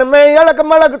दर्पण में अलग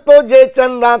मलग तो जे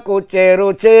चंदा को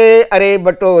चेहरो छे, अरे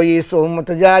बटोही सो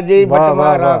मत जाजे बट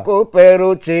मारा को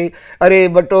पैरो छे, अरे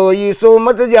बटोही सो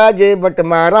मत जाजे बट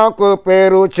मारा को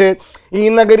पैरो छे, ई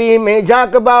नगरी में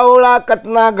झांक बावड़ा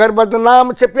कतना घर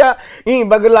बदनाम छप्या, ई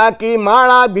बगला की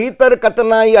माड़ा भीतर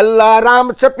कतना ही अल्लाह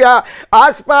राम छप्या,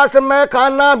 आसपास में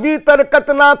खाना भीतर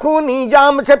कतना खूनी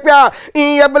जाम छप्या,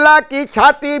 ई अबला की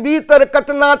छाती भीतर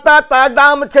कतना ताता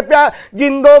डाम छप्या,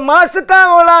 जिंदो मास का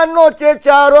ओला नोचे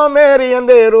चारों मेरी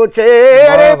अंधेरो छे,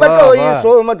 अरे बटोई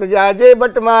सो मत जाजे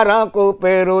बट मारा को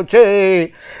पेरो छे,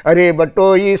 अरे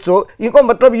बटोई सो, इनको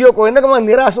मतलब यो कोई ना कि मैं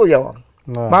निराश हो जाऊं,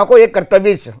 मां को एक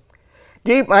कर्तव्य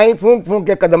कि माई फूंक फूंक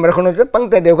के कदम रखने से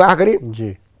पंक्ति देखो आखिरी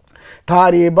जी,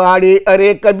 थारी बाड़ी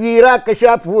अरे कबीरा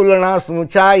कशा फूलना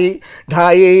सूचाई,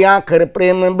 ढाई आखिर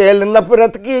प्रेम बेल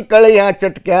नफरत की कलियां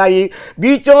चटकाई,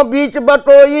 बीचों बीच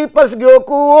बटोई पस गयो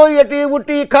कुओ यटी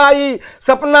उटी खाई,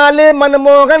 सपना ले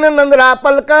मनमोहन नंदरा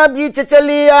पलका बीच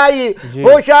चली आई,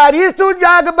 होशारी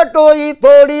सुजाग बटोई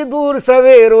थोड़ी दूर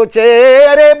सवेरो छे,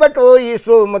 अरे बटोई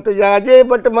सो मत जाजे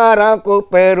बट मारा को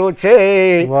पैरो छे,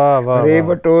 अरे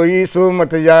बटोई सो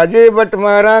मत जाजे बट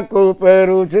मारा को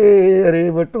पैरो छे, अरे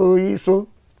बटोई सो।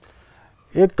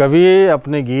 एक कवि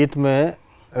अपने गीत में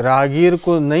रागीर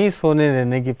को नहीं सोने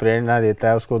देने की प्रेरणा देता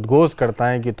है, उसको उद्घोष करता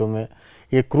है कि तुम्हें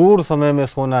ये क्रूर समय में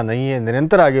सोना नहीं है,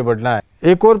 निरंतर आगे बढ़ना है।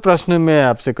 एक और प्रश्न मैं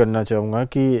आपसे करना चाहूँगा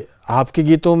कि आपके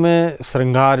गीतों में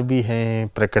श्रृंगार भी हैं,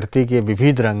 प्रकृति के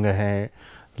विविध रंग हैं,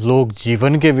 लोक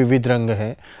जीवन के विविध रंग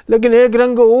हैं, लेकिन एक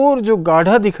रंग और जो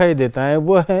गाढ़ा दिखाई देता है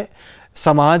वो है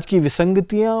समाज की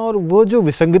विसंगतियाँ, और वो जो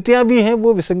विसंगतियाँ भी हैं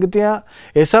वो विसंगतियाँ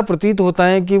ऐसा प्रतीत होता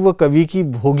है कि वो कवि की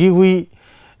भोगी हुई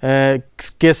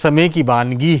के समय की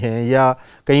वानगी हैं, या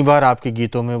कई बार आपके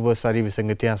गीतों में वो सारी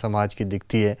विसंगतियाँ समाज की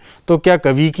दिखती है। तो क्या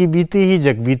कवि की बीती ही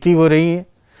जगबीती हो रही है?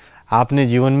 आपने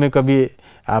जीवन में कभी,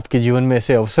 आपके जीवन में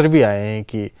ऐसे अवसर भी आए हैं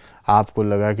कि आपको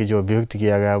लगा कि जो अभिव्यक्त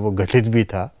किया गया वो घटित भी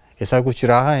था, ऐसा कुछ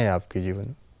रहा है आपके जीवन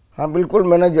में? हाँ बिल्कुल,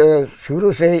 मैंने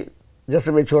शुरू से ही जब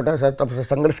से मैं छोटा सा तब से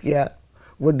संघर्ष किया,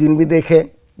 वो दिन भी देखे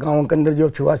गाँव के अंदर जो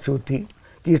छुआछूत थी,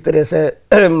 किस तरह से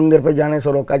मंदिर पर जाने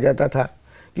से रोका जाता था,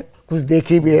 कि कुछ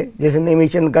देखी भी है, जैसे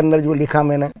नेमीचंद के अंदर जो लिखा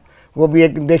मैंने वो भी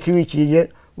एक देखी हुई चीज़ है,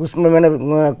 उसमें मैंने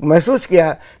महसूस किया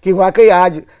कि वाकई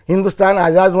आज हिंदुस्तान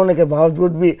आज़ाद होने के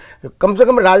बावजूद भी कम से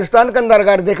कम राजस्थान के अंदर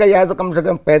अगर देखा जाए तो कम से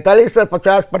कम 45 से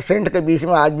 50% के बीच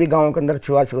में आज भी गाँव के अंदर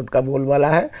छुआछूत का बोलबाला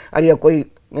है, और यह कोई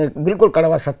बिल्कुल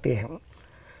कड़वा सत्य है।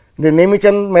 जो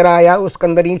नेमीचंद मेरा आया उसके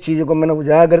अंदर इन चीज़ों को मैंने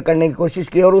उजागर करने की कोशिश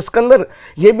की, और उसके अंदर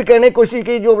ये भी कहने की कोशिश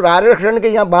की जो आरक्षण की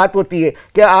यहाँ बात होती है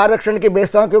कि आरक्षण की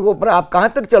व्यवस्थाओं के ऊपर आप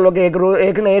कहाँ तक चलोगे,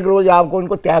 एक न एक रोज आपको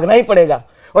उनको त्यागना ही पड़ेगा,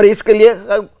 और इसके लिए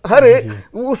हर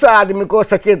उस आदमी को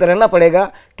सचेत रहना पड़ेगा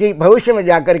कि भविष्य में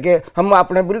जाकर के हम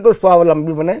अपने बिल्कुल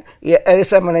स्वावलंबी बने, ये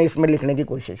ऐसा मैंने इसमें लिखने की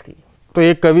कोशिश की। तो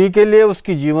एक कवि के लिए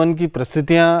उसकी जीवन की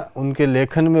परिस्थितियाँ उनके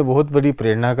लेखन में बहुत बड़ी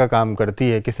प्रेरणा का काम करती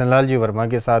है। किशनलाल जी वर्मा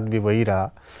के साथ भी वही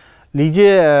रहा।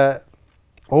 लीजिए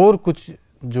और कुछ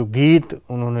जो गीत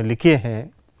उन्होंने लिखे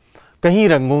हैं, कई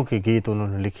रंगों के गीत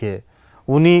उन्होंने लिखे,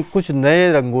 उन्हीं कुछ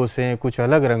नए रंगों से, कुछ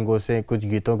अलग रंगों से, कुछ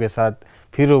गीतों के साथ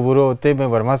फिर रूबरू होते मैं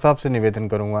वर्मा साहब से निवेदन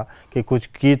करूंगा कि कुछ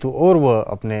गीत और वो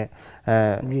अपने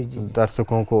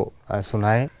दर्शकों को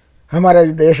सुनाएं। हमारा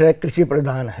देश है कृषि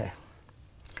प्रधान है,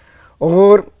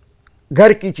 और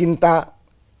घर की चिंता,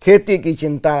 खेती की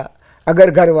चिंता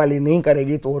अगर घर वाली नहीं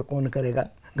करेगी तो और कौन करेगा।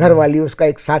 घर वाली उसका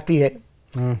एक साथी है,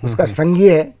 उसका संगी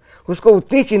है, उसको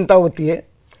उतनी चिंता होती है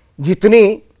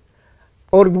जितनी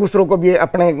और दूसरों को भी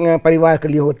अपने परिवार के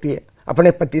लिए होती है।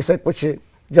 अपने पति से कुछ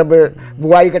जब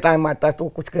बुआई का टाइम आता है तो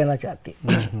कुछ कहना चाहती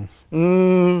है।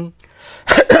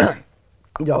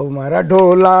 जाओ मारा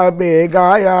ढोला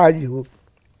बेगाया जू,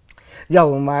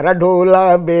 जाओ मारा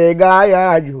ढोला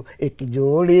बेगाया जू, एक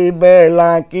जोड़ी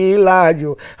बैला की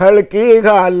लाजो, हल्की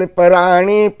घाल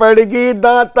परानी पड़गी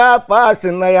दाता पास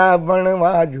नया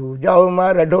बनवाजू, जाओ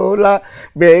मारा ढोला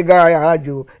बेगाया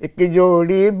जू, एक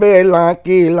जोड़ी बैला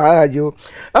की लाजो।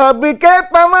 अब के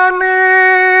पवन,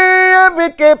 अब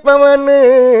के पवन,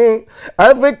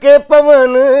 अब के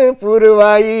पवन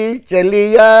पुरवाई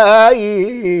चली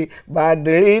आई,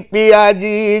 बादली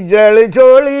पियाजी जल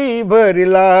झोली भर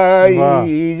लाई,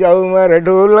 जाओ मारा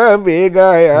ढोला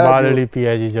बेगाया, बादली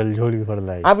पियाजी जल झोली भर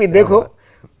लाई। अभी देखो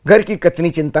घर की कितनी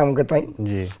चिंता में बताई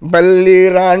जी। बल्ली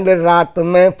रांड रात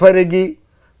में फरगी,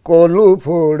 कोलू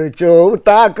फोड़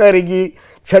चौता करगी,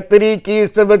 छतरी की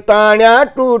सब ताण्या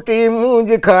टूटी,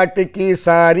 मूंज खाट की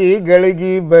सारी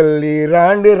गड़गी, बल्ली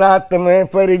रांड रात में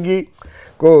फरगी,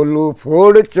 कोलू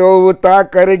फोड़ चौता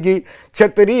करगी,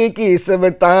 छतरी की सब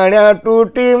ताण्या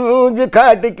टूटी, मूंज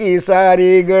खाट की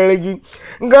सारी गड़गी,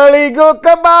 गली गो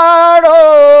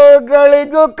कबाड़ो, गली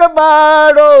गो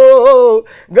कबाड़ो,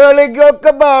 गली गो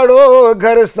कबाड़ो,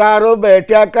 घर सारो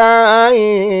बैठा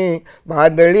काई,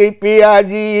 बादली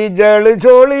पियाजी जल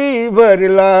झोली भर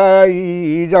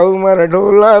लाई, जाऊ मारा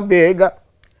ढोला बेगा।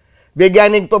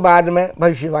 वैज्ञानिक तो बाद में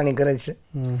भविष्यवाणी करे छे,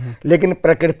 लेकिन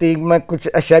प्रकृति में कुछ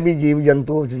ऐसा भी जीव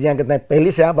जंतु हो जहाँ कहते हैं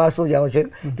पहले से आभास हो जाओ छे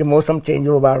कि मौसम चेंज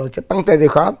हो बाड़ो छे। पंक्ति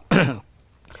देखो आप,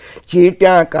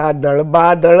 चींटियां का दल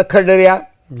बादल खड़रिया,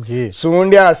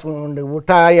 सूंडिया सूंड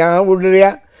उठाया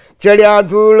उड़रिया, चढ़िया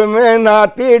धूल में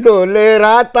नाती डोले,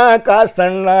 राता का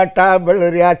सन्नाटा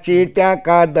बलरिया, चींटियां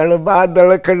का दल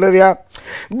बादल खड़रिया,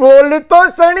 बोल तो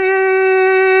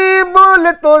सनी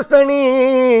बोल तो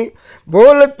सनी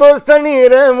बोल तो सनी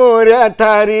रे मोरिया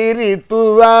थारी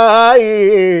ऋतु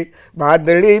आई,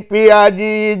 बादली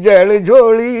पियाजी जल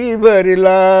झोली भर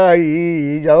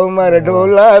लाई, जाओ मर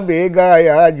ढोला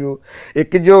बेगाया जो,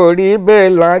 एक जोड़ी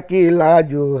बेला की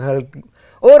लाजो हल्की।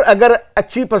 और अगर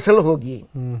अच्छी फसल होगी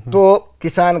तो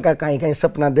किसान का कहीं कहीं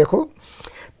सपना देखो,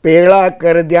 पेड़ा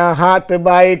कर दिया हाथ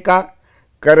बाई का,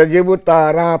 कर्ज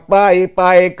उतारा पाए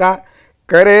पाए का,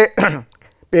 करे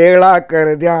पेड़ा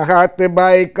कर दिया हाथ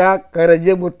बाई का, कर्ज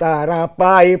उतारा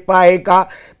पाए पाए का,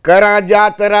 करा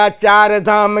यात्रा चार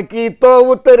धाम की तो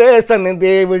उतरे सन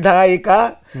देव ढाई का,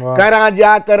 करा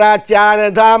यात्रा चार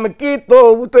धाम की तो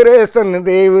उतरे सन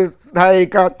देव ढाई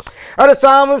का। अरे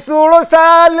शाम 16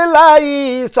 साल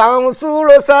लाई, शाम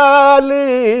 16 साल,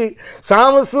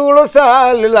 शाम 16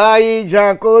 साल लाई,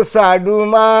 झांको साडू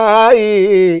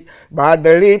माई,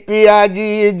 बादली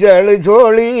पियाजी जल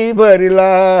झोली भर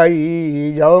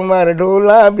लाई, जाओ मार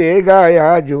ढोला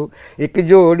बेगाया जो, एक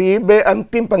जोड़ी बे।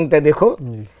 अंतिम पंक्ति देखो,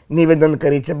 निवेदन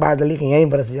करी छे बादली के यहीं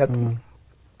बरस जा तुम,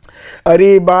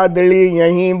 अरे बादली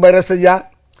यहीं बरस जा,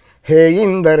 हे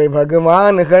इंद्र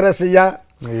भगवान हरस जा,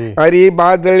 अरे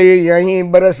बादली यहीं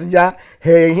बरस जा,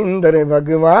 हे इंद्र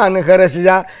भगवान हरस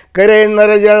जा, करे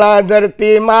नर जला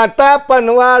धरती माता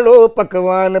पनवालो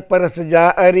पकवान परस जा,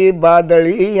 अरे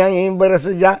बादली यहीं बरस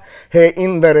जा, हे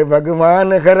इंद्र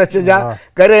भगवान हरस जा,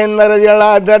 करे नर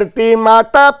जला धरती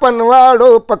माता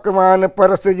पनवालो पकवान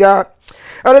परस जा।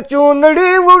 अरे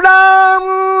चूनड़ी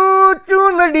उड़ाऊं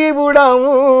चूनड़ी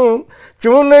उड़ाऊं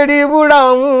चूनड़ी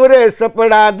उड़ाऊं रे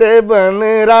सपड़ा दे बन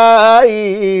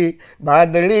राई,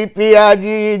 बादली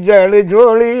पियाजी जल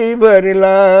झोली भर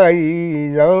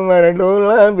लाई, जाओ मर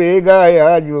ढोला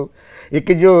बेगाया जो,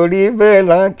 एक जोड़ी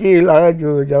बेला की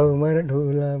लाजो, जाओ मर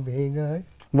ढोला बेगाया।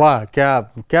 वाह, क्या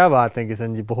क्या बात है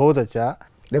किशन जी, बहुत अच्छा।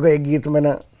 देखो एक गीत में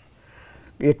ना,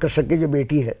 एक कृषक की जो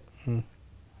बेटी है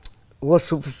वो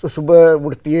सुबह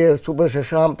उठती है, सुबह से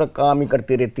शाम तक काम ही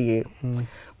करती रहती है,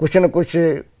 कुछ न कुछ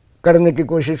करने की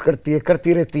कोशिश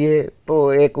करती रहती है।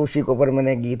 तो एक उसी के ऊपर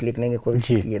मैंने गीत लिखने की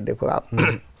कोशिश की है। देखो आप,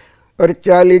 और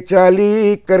चाली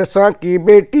चाली करसा की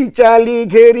बेटी चाली,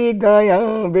 घेरी गाया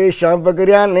बेशा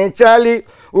बगरिया ने चाली,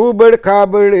 उबड़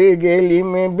खाबड़ गेली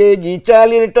में बेगी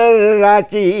चाली, टर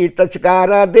राची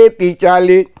टचकारा देती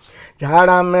चाली,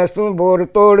 झाड़ा में सु बोर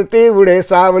तोड़ती, उड़े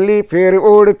सावली फिर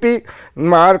ओढ़ती,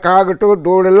 मार कागटो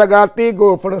दौड़ लगाती,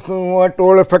 गोफड़ सु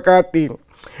टोल फकाती,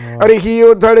 अरे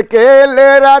हियो धड़के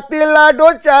ले राती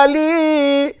लाडो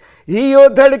चाली, हियो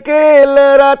धड़के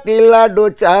ले राती लाडो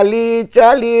चाली,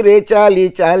 चाली रे चाली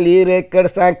चाली रे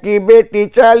करसा की बेटी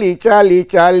चाली चाली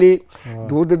चाली,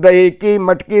 दूध दही की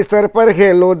मटकी सर पर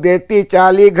हेलो देती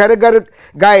चाली, घर घर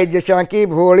गाय जशा की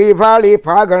भोली भाली,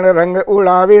 फागण रंग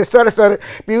उड़ावे सर सर,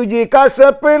 प्यूजी का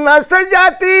सपना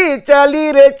सजाती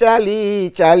चाली रे चाली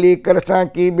चाली, करसा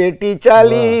की बेटी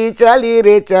चाली चाली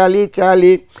रे चाली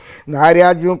चाली,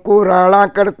 नारिया जू को राणा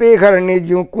करती, घरनी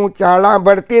जू को चाला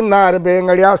बढ़ती, नार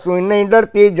बेंगड़िया सुई नहीं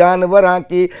डरती, जानवरा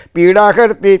की पीड़ा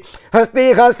करती, हंसती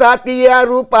हंसाती या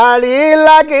रूपाली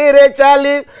लागे रे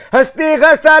चाली, हंसती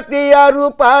हंसाती या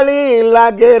रूपाली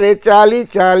लागे रे चाली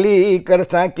चाली,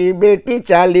 करसा की बेटी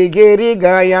चाली, घेरी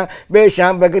गाया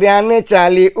बेशा बकरिया ने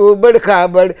चाली, उबड़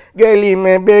खाबड़ गेली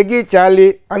में बेगी चाली।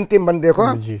 अंतिम बंद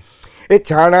देखो, ये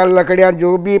छाड़ा लकड़िया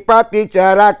जो भी पाती,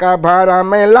 चारा का भारा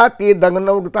मैं लाती, दंगन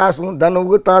उगता सू धन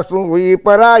उगता सू हुई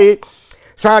पराई,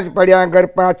 सांझ पड़िया घर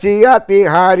पाची आती,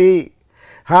 हारी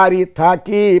हारी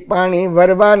थाकी पानी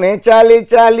भरवाने चाली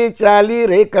चाली चाली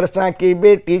रे, करसा की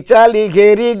बेटी चाली,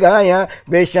 घेरी गाया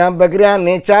बेशा बकरिया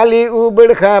ने चाली,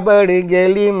 उबड़ खाबड़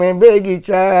गेली में बेगी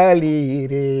चाली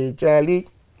रे चाली।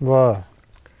 वाह,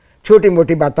 छोटी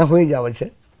मोटी बातें हो ही जाओ छे,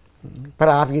 पर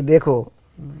आप ये देखो,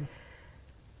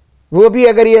 वो भी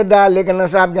अगर ये डाल लेकिन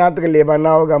साहब जहाँ तक लेबा ना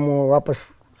होगा मुँह वापस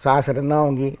सास रहना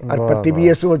होगी, और पति भी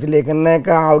ये सोच लेकिन न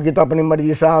कहा होगी तो अपनी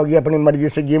मर्जी से आओगी, अपनी मर्जी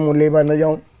से ये मुँह लेबा न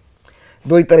जाऊँ,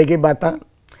 दो ही तरह की बातें।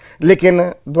 लेकिन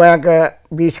द्वया का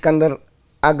बीच के अंदर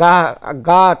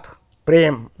अगात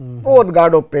प्रेम, बहुत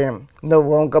गाढ़ो प्रेम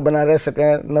नवों का बना रह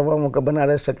सके, नवों का बना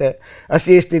रह सके।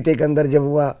 ऐसी स्थिति के अंदर जब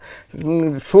हुआ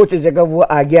सोच जगह वो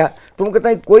आ गया, तो हम कहते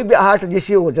हैं कोई भी आहट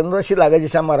जैसी हो चंद्र ऐसी लगे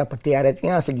जैसे हमारा पति आ रहे थे।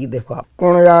 यहाँ से गीत देखो आप।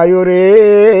 कौन आयो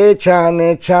रे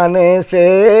छाने छाने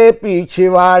से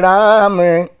पिछवाड़ा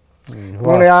में,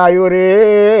 कौन आयो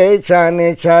रे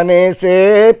छाने छाने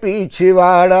से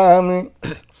पिछवाड़ा में,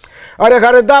 अरे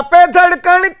हरदा पे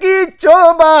धड़कन की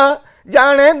चोबा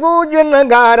जाने गूंज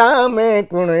नगारा में,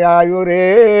 कुण आयो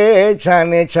रे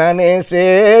छाने छाने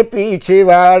से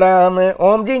पिछवाड़ा में।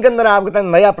 ओम जी के अंदर आपको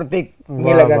नया प्रतीक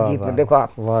मिलेगा गीत में। देखो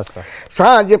आप।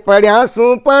 सांझ पड़िया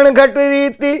सुपन घट रही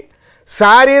थी,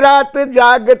 सारी रात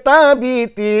जागता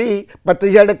बीती,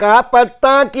 पतझड़ का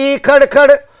पत्ता की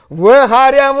खड़खड़ वो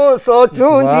हार्या वो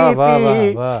सोचूं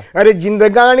जीती, अरे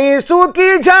जिंदगानी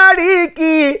सूखी झाड़ी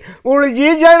की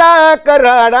उलझी जड़ा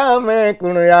कराड़ा में,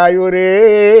 कुण आयो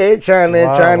रे छाने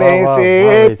छाने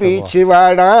से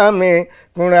पिछवाड़ा में,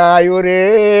 कुण आयो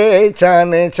रे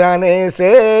छाने छाने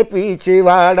से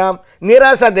पिछवाड़ा।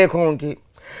 निराशा देखो उनकी,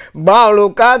 बालों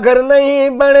का घर नहीं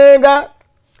बनेगा,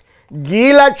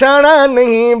 गीला छाना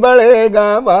नहीं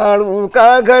बढ़ेगा, बालों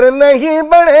का घर नहीं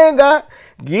बनेगा,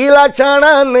 गीला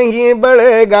छाना नहीं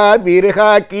बढ़ेगा,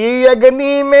 बिरहा की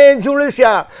अग्नि में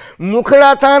झुलसा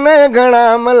मुखड़ा था न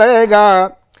घड़ा मलेगा,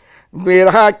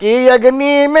 बिरहा की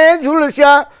अग्नि में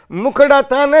झुलसा मुखड़ा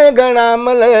था न घड़ा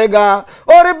मलेगा,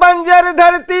 और बंजर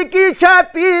धरती की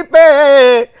छाती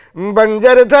पे,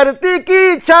 बंजर धरती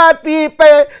की छाती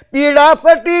पे पीड़ा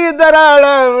फटी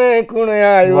दराड़ा में, कुण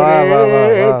आयो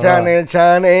रे छाने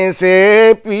छाने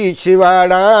से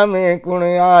पिछवाड़ा में, कुण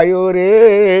आयो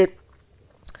रे।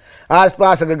 आस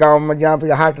पास के गांव में जहाँ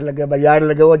पे हाट लगे बाजार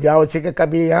लगे वो जाओ छिके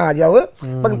कभी यहाँ आ जाओ।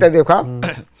 पंक्ति देखो आप।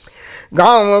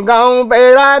 गाँव गाँव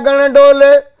बैरागण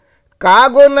डोले,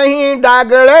 कागो नहीं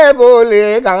डागड़े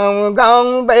बोले, गाँव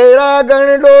गाँव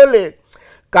बैरागण डोले,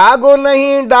 कागो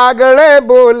नहीं डागड़े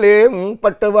बोले,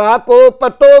 पटवा को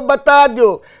पतो बता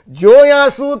दो जो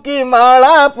आंसू की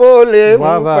माला पोले,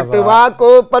 पटवा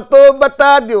को पतो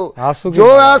बता दो जो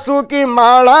आंसू की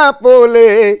माला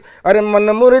पोले, अरे मन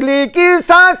मुरली की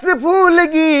सांस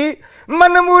फूलगी,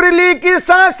 मन मुरली की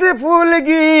सांस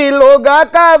फूलगी, लोगा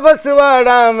का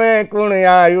बसवाड़ा में, कुण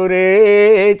आयो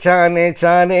रे छाने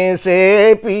छाने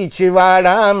से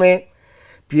पिछवाड़ा में।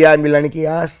 पिया मिलन की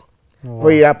आस,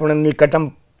 कोई अपने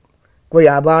निकटम कोई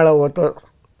आबाल हो तो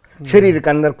शरीर के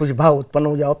अंदर कुछ भाव उत्पन्न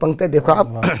हो जाओ। पंक्ति देखो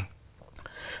आप।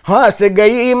 हंस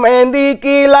गई मेहंदी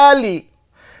की लाली,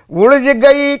 उलझ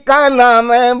गई काना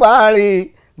में बाली,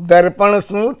 दर्पण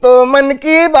सू तो मन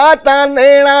की बाता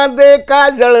नैना देखा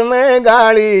जल में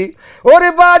गाड़ी, और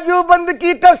बाजू बंद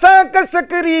की कसा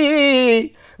कसकरी,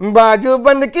 बाजू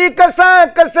बंद की कसा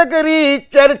कसकरी,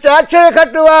 चर्चा छे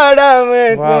खटवाड़ा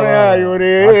में, कुण आयो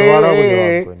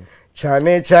रे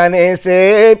छाने छाने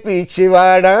से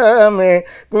पिछवाड़ा में,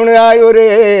 कुण आयो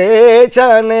रे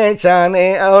छाने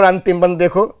छाने। और अंतिम बंद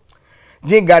देखो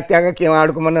जी गात्या का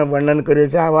केवाड़ को मैंने वर्णन करे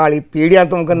चाह वाली पीढ़ियां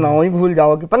तुमका नाव ही भूल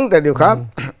जाओ कि। पंक्ति देखो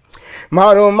आप।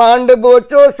 मारो मांड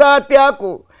बोचो सात्या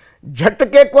को,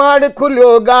 झटके क्वाड़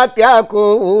खुलो गात्या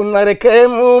को, नरखे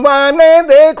मुँह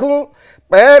देखूं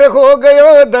पैर हो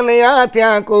गयो दनिया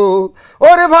त्या को,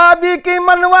 और भाभी की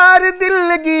मनवार दिल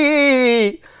लगी,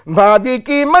 भाभी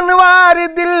की मनवार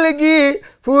दिल लगी,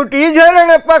 फूटी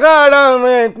झरण पखाड़ा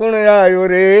में, कुण आयो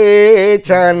रे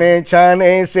छाने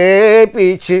छाने से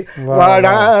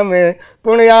पिछवाड़ा में,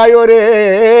 कुण आयो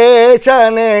रे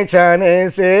छाने छाने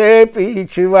से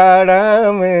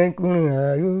पिछवाड़ा में, कुण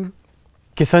आयो।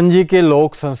 किशन जी के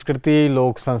लोक संस्कृति,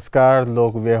 लोक संस्कार,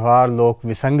 लोक व्यवहार, लोक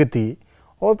विसंगति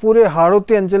और पूरे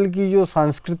हाड़ौती अंचल की जो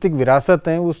सांस्कृतिक विरासत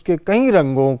है उसके कई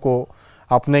रंगों को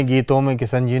अपने गीतों में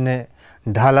किशन जी ने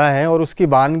ढाला है, और उसकी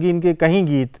बानगी इनके कई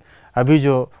गीत अभी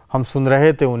जो हम सुन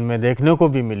रहे थे उनमें देखने को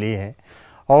भी मिली है।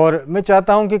 और मैं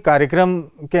चाहता हूं कि कार्यक्रम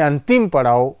के अंतिम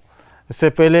पड़ाव से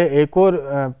पहले एक और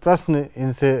प्रश्न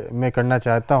इनसे मैं करना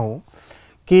चाहता हूं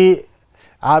कि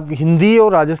आप हिंदी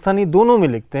और राजस्थानी दोनों में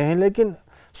लिखते हैं, लेकिन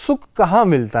सुख कहाँ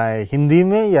मिलता है, हिंदी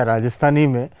में या राजस्थानी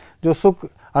में? जो सुख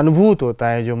अनुभूत होता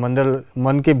है, जो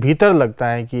मन के भीतर लगता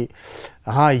है कि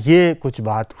हाँ ये कुछ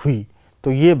बात हुई,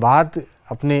 तो ये बात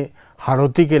अपने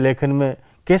हाड़ौती के लेखन में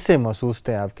कैसे महसूस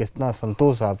थे आप, कितना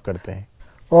संतोष आप करते हैं?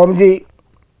 ओम जी,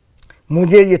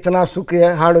 मुझे जितना सुख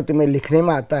है हाड़ौती में लिखने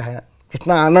में आता है,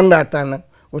 जितना आनंद आता है ना,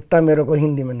 उतना मेरे को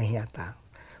हिंदी में नहीं आता।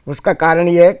 उसका कारण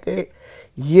ये है कि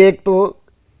ये तो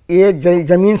ये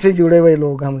ज़मीन से जुड़े हुए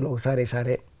लोग हम लोग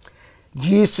सारे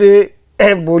जिस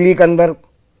बोली के अंदर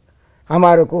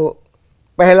हमारे को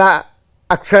पहला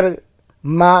अक्षर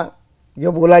माँ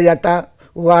जो बोला जाता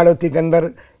वो हाड़ौती के अंदर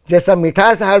जैसा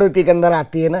मिठास हाड़ौती के अंदर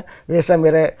आती है ना, वैसा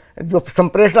मेरा जो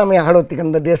संप्रेषण मैं हाड़ौती के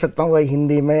अंदर दे सकता हूँ वह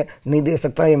हिंदी में नहीं दे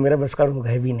सकता, ये मेरा बस का रोग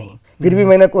है भी नहीं। फिर भी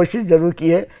मैंने कोशिश जरूर की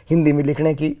है हिंदी में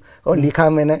लिखने की, और लिखा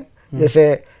मैंने। जैसे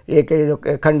एक जो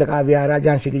खंड काव्य आ रहा,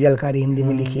 झांसी की जलकारी हिंदी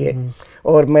में लिखी है,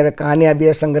 और मेरे कहानियाँ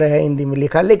भी संग्रह है हिंदी में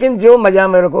लिखा। लेकिन जो मज़ा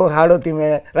मेरे को हाड़ौती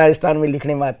में, राजस्थान में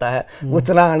लिखने में आता है,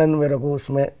 उतना आनंद मेरे को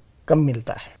उसमें कम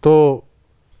मिलता है। तो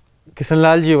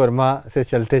किशनलाल जी वर्मा से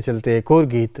चलते चलते एक और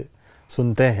गीत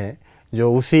सुनते हैं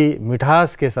जो उसी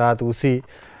मिठास के साथ, उसी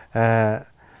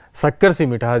शक्कर सी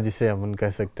मिठास जिसे हम कह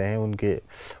सकते हैं, उनके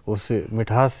उस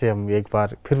मिठास से हम एक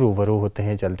बार फिर रूबरू होते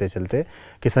हैं चलते चलते।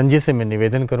 किशन जी से मैं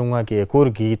निवेदन करूंगा कि एक और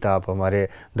गीत आप हमारे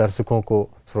दर्शकों को,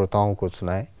 श्रोताओं को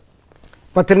सुनाएं।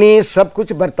 पत्नी सब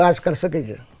कुछ बर्दाश्त कर सके,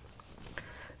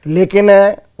 लेकिन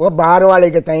वह बाहर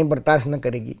वाले के ताई बर्दाश्त न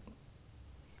करेगी।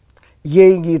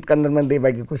 यही गीत के अंदर मैंने देवा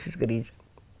की कोशिश करी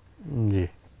जी,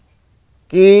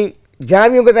 कि जहाँ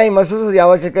भी उनके ताई महसूस हो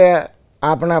जाओ कि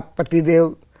अपना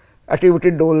पतिदेव अटी उटी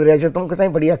डोल रहे तो उनके ताई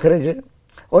बढ़िया करे,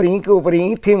 और यहीं के ऊपर,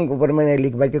 यहीं थीम के ऊपर मैंने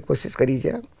लिखवा की कोशिश करी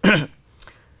है।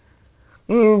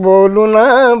 बोलू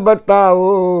ना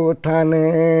बताओ थाने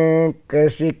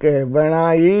कैसी के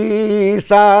बनाई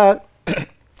सा,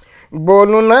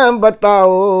 बोलू ना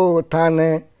बताओ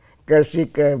थाने कैसी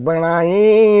के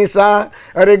बनाई सा,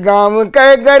 अरे गाँव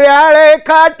के गरियाले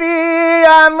खाटी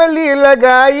आमली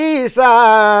लगाई सा,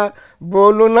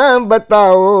 बोलू ना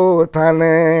बताओ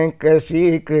थाने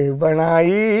कैसी के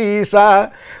बनाई सा,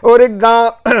 और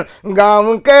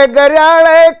गाँव के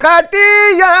गरियाले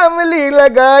खाटी आमली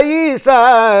लगाई सा,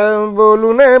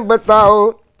 बोलू ने बताओ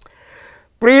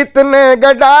प्रीत ने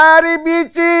गडार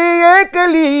बीच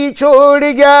एकली छोड़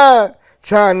गया,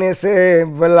 छाने से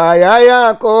बुलाया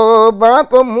या को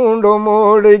बाको मुंडो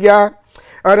मोड़ गया,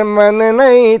 और मन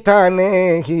नहीं थाने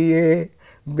ही ये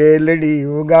बेलड़ी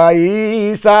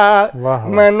उगाई सा,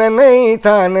 मन नहीं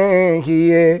थाने ही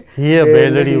ये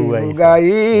बेलड़ी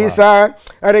उगाई सा,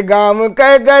 अरे गाँव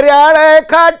के गरियाले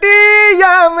खाटी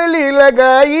आमली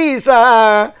लगाई सा,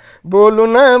 बोलू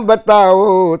न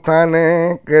बताओ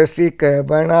थाने कैसी के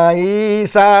बनाई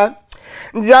सा,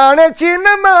 जाने छिन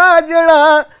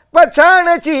माजड़ा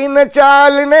पछाण चीन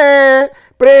चाल ने,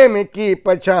 प्रेम की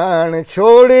पछाण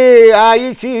छोड़े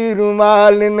आई छी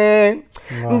रुमाल ने,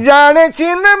 जाने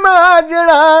चीन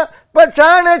माजड़ा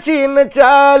पछाण चीन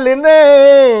चाल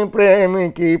ने, प्रेम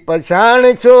की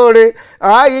पछाण छोड़े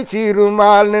आई छी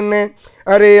रुमाल ने,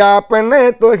 अरे आपने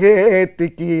तो हेत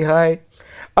की है,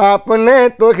 आपने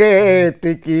तो हेत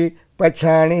की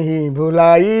पछाण ही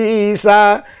भुलाई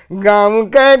सा, गाँव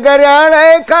के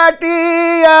गरियाले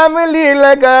खाटी आमली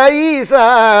लगाई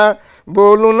सा,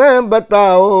 बोलू न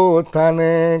बताओ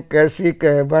थाने कैसी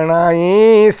के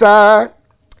बनाई सा।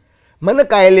 मन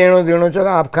काय लेनो देनो छो,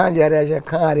 आप कहाँ जा रहा है,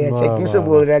 कहाँ आ रहा है, किसे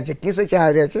बोल रहा है, किसे चाह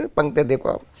रहा है, पंक्ति देखो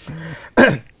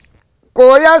आप।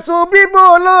 कोया सु भी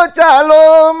बोलो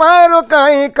चालो मारो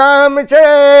काई काम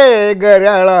छे,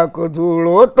 गरियाला को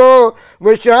धूड़ो तो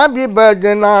वशा भी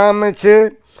बदनाम छे,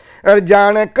 और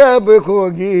जाने कब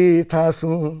होगी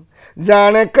थासू,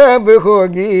 जाने कब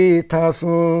होगी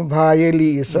थासू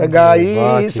भाईली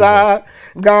सगाई सा,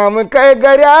 गाँव के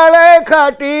गरियाले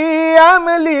खाटी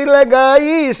आमली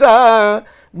लगाई सा,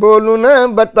 बोलू न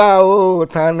बताओ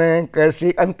थाने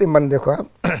कैसी। अंतिम बंद देखो आप।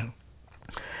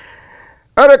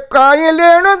 अरे काई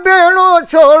लेनो देनो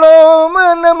छोड़ो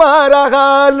मन मारा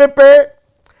हाल पे,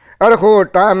 अरे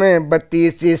होटा में बत्ती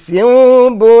सी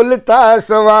स्यों बोलता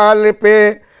सवाल पे,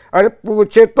 अरे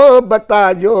पूछे तो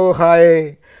बता जो हाय,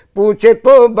 पूछे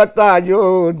तो बता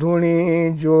जो धुनी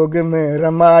जोग में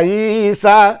रमाई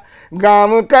सा,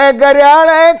 गाँव के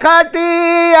गरियाले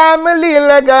खाटी आमली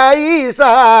लगाई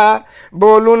सा,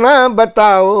 बोलू न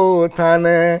बताओ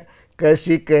थाने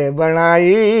कैसी के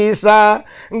बनाई सा,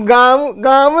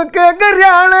 गाँव के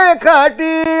गरियाले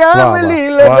खाटी आमली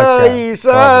लगाई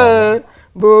सा,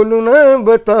 बोलू न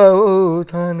बताओ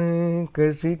थाने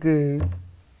कैसी के।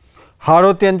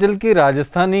 हाड़ौती अंचल की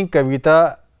राजस्थानी कविता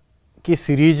की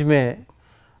सीरीज में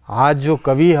आज जो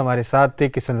कवि हमारे साथ थे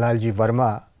किशनलाल जी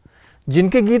वर्मा,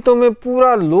 जिनके गीतों में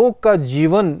पूरा लोक का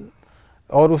जीवन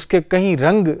और उसके कई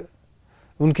रंग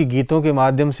उनकी गीतों के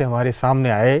माध्यम से हमारे सामने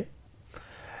आए।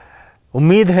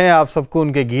 उम्मीद है आप सबको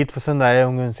उनके गीत पसंद आए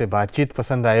होंगे, उनसे बातचीत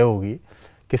पसंद आए होगी।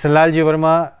 किशनलाल जी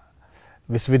वर्मा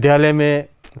विश्वविद्यालय में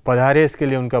पधारे, इसके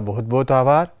लिए उनका बहुत बहुत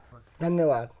आभार,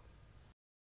 धन्यवाद।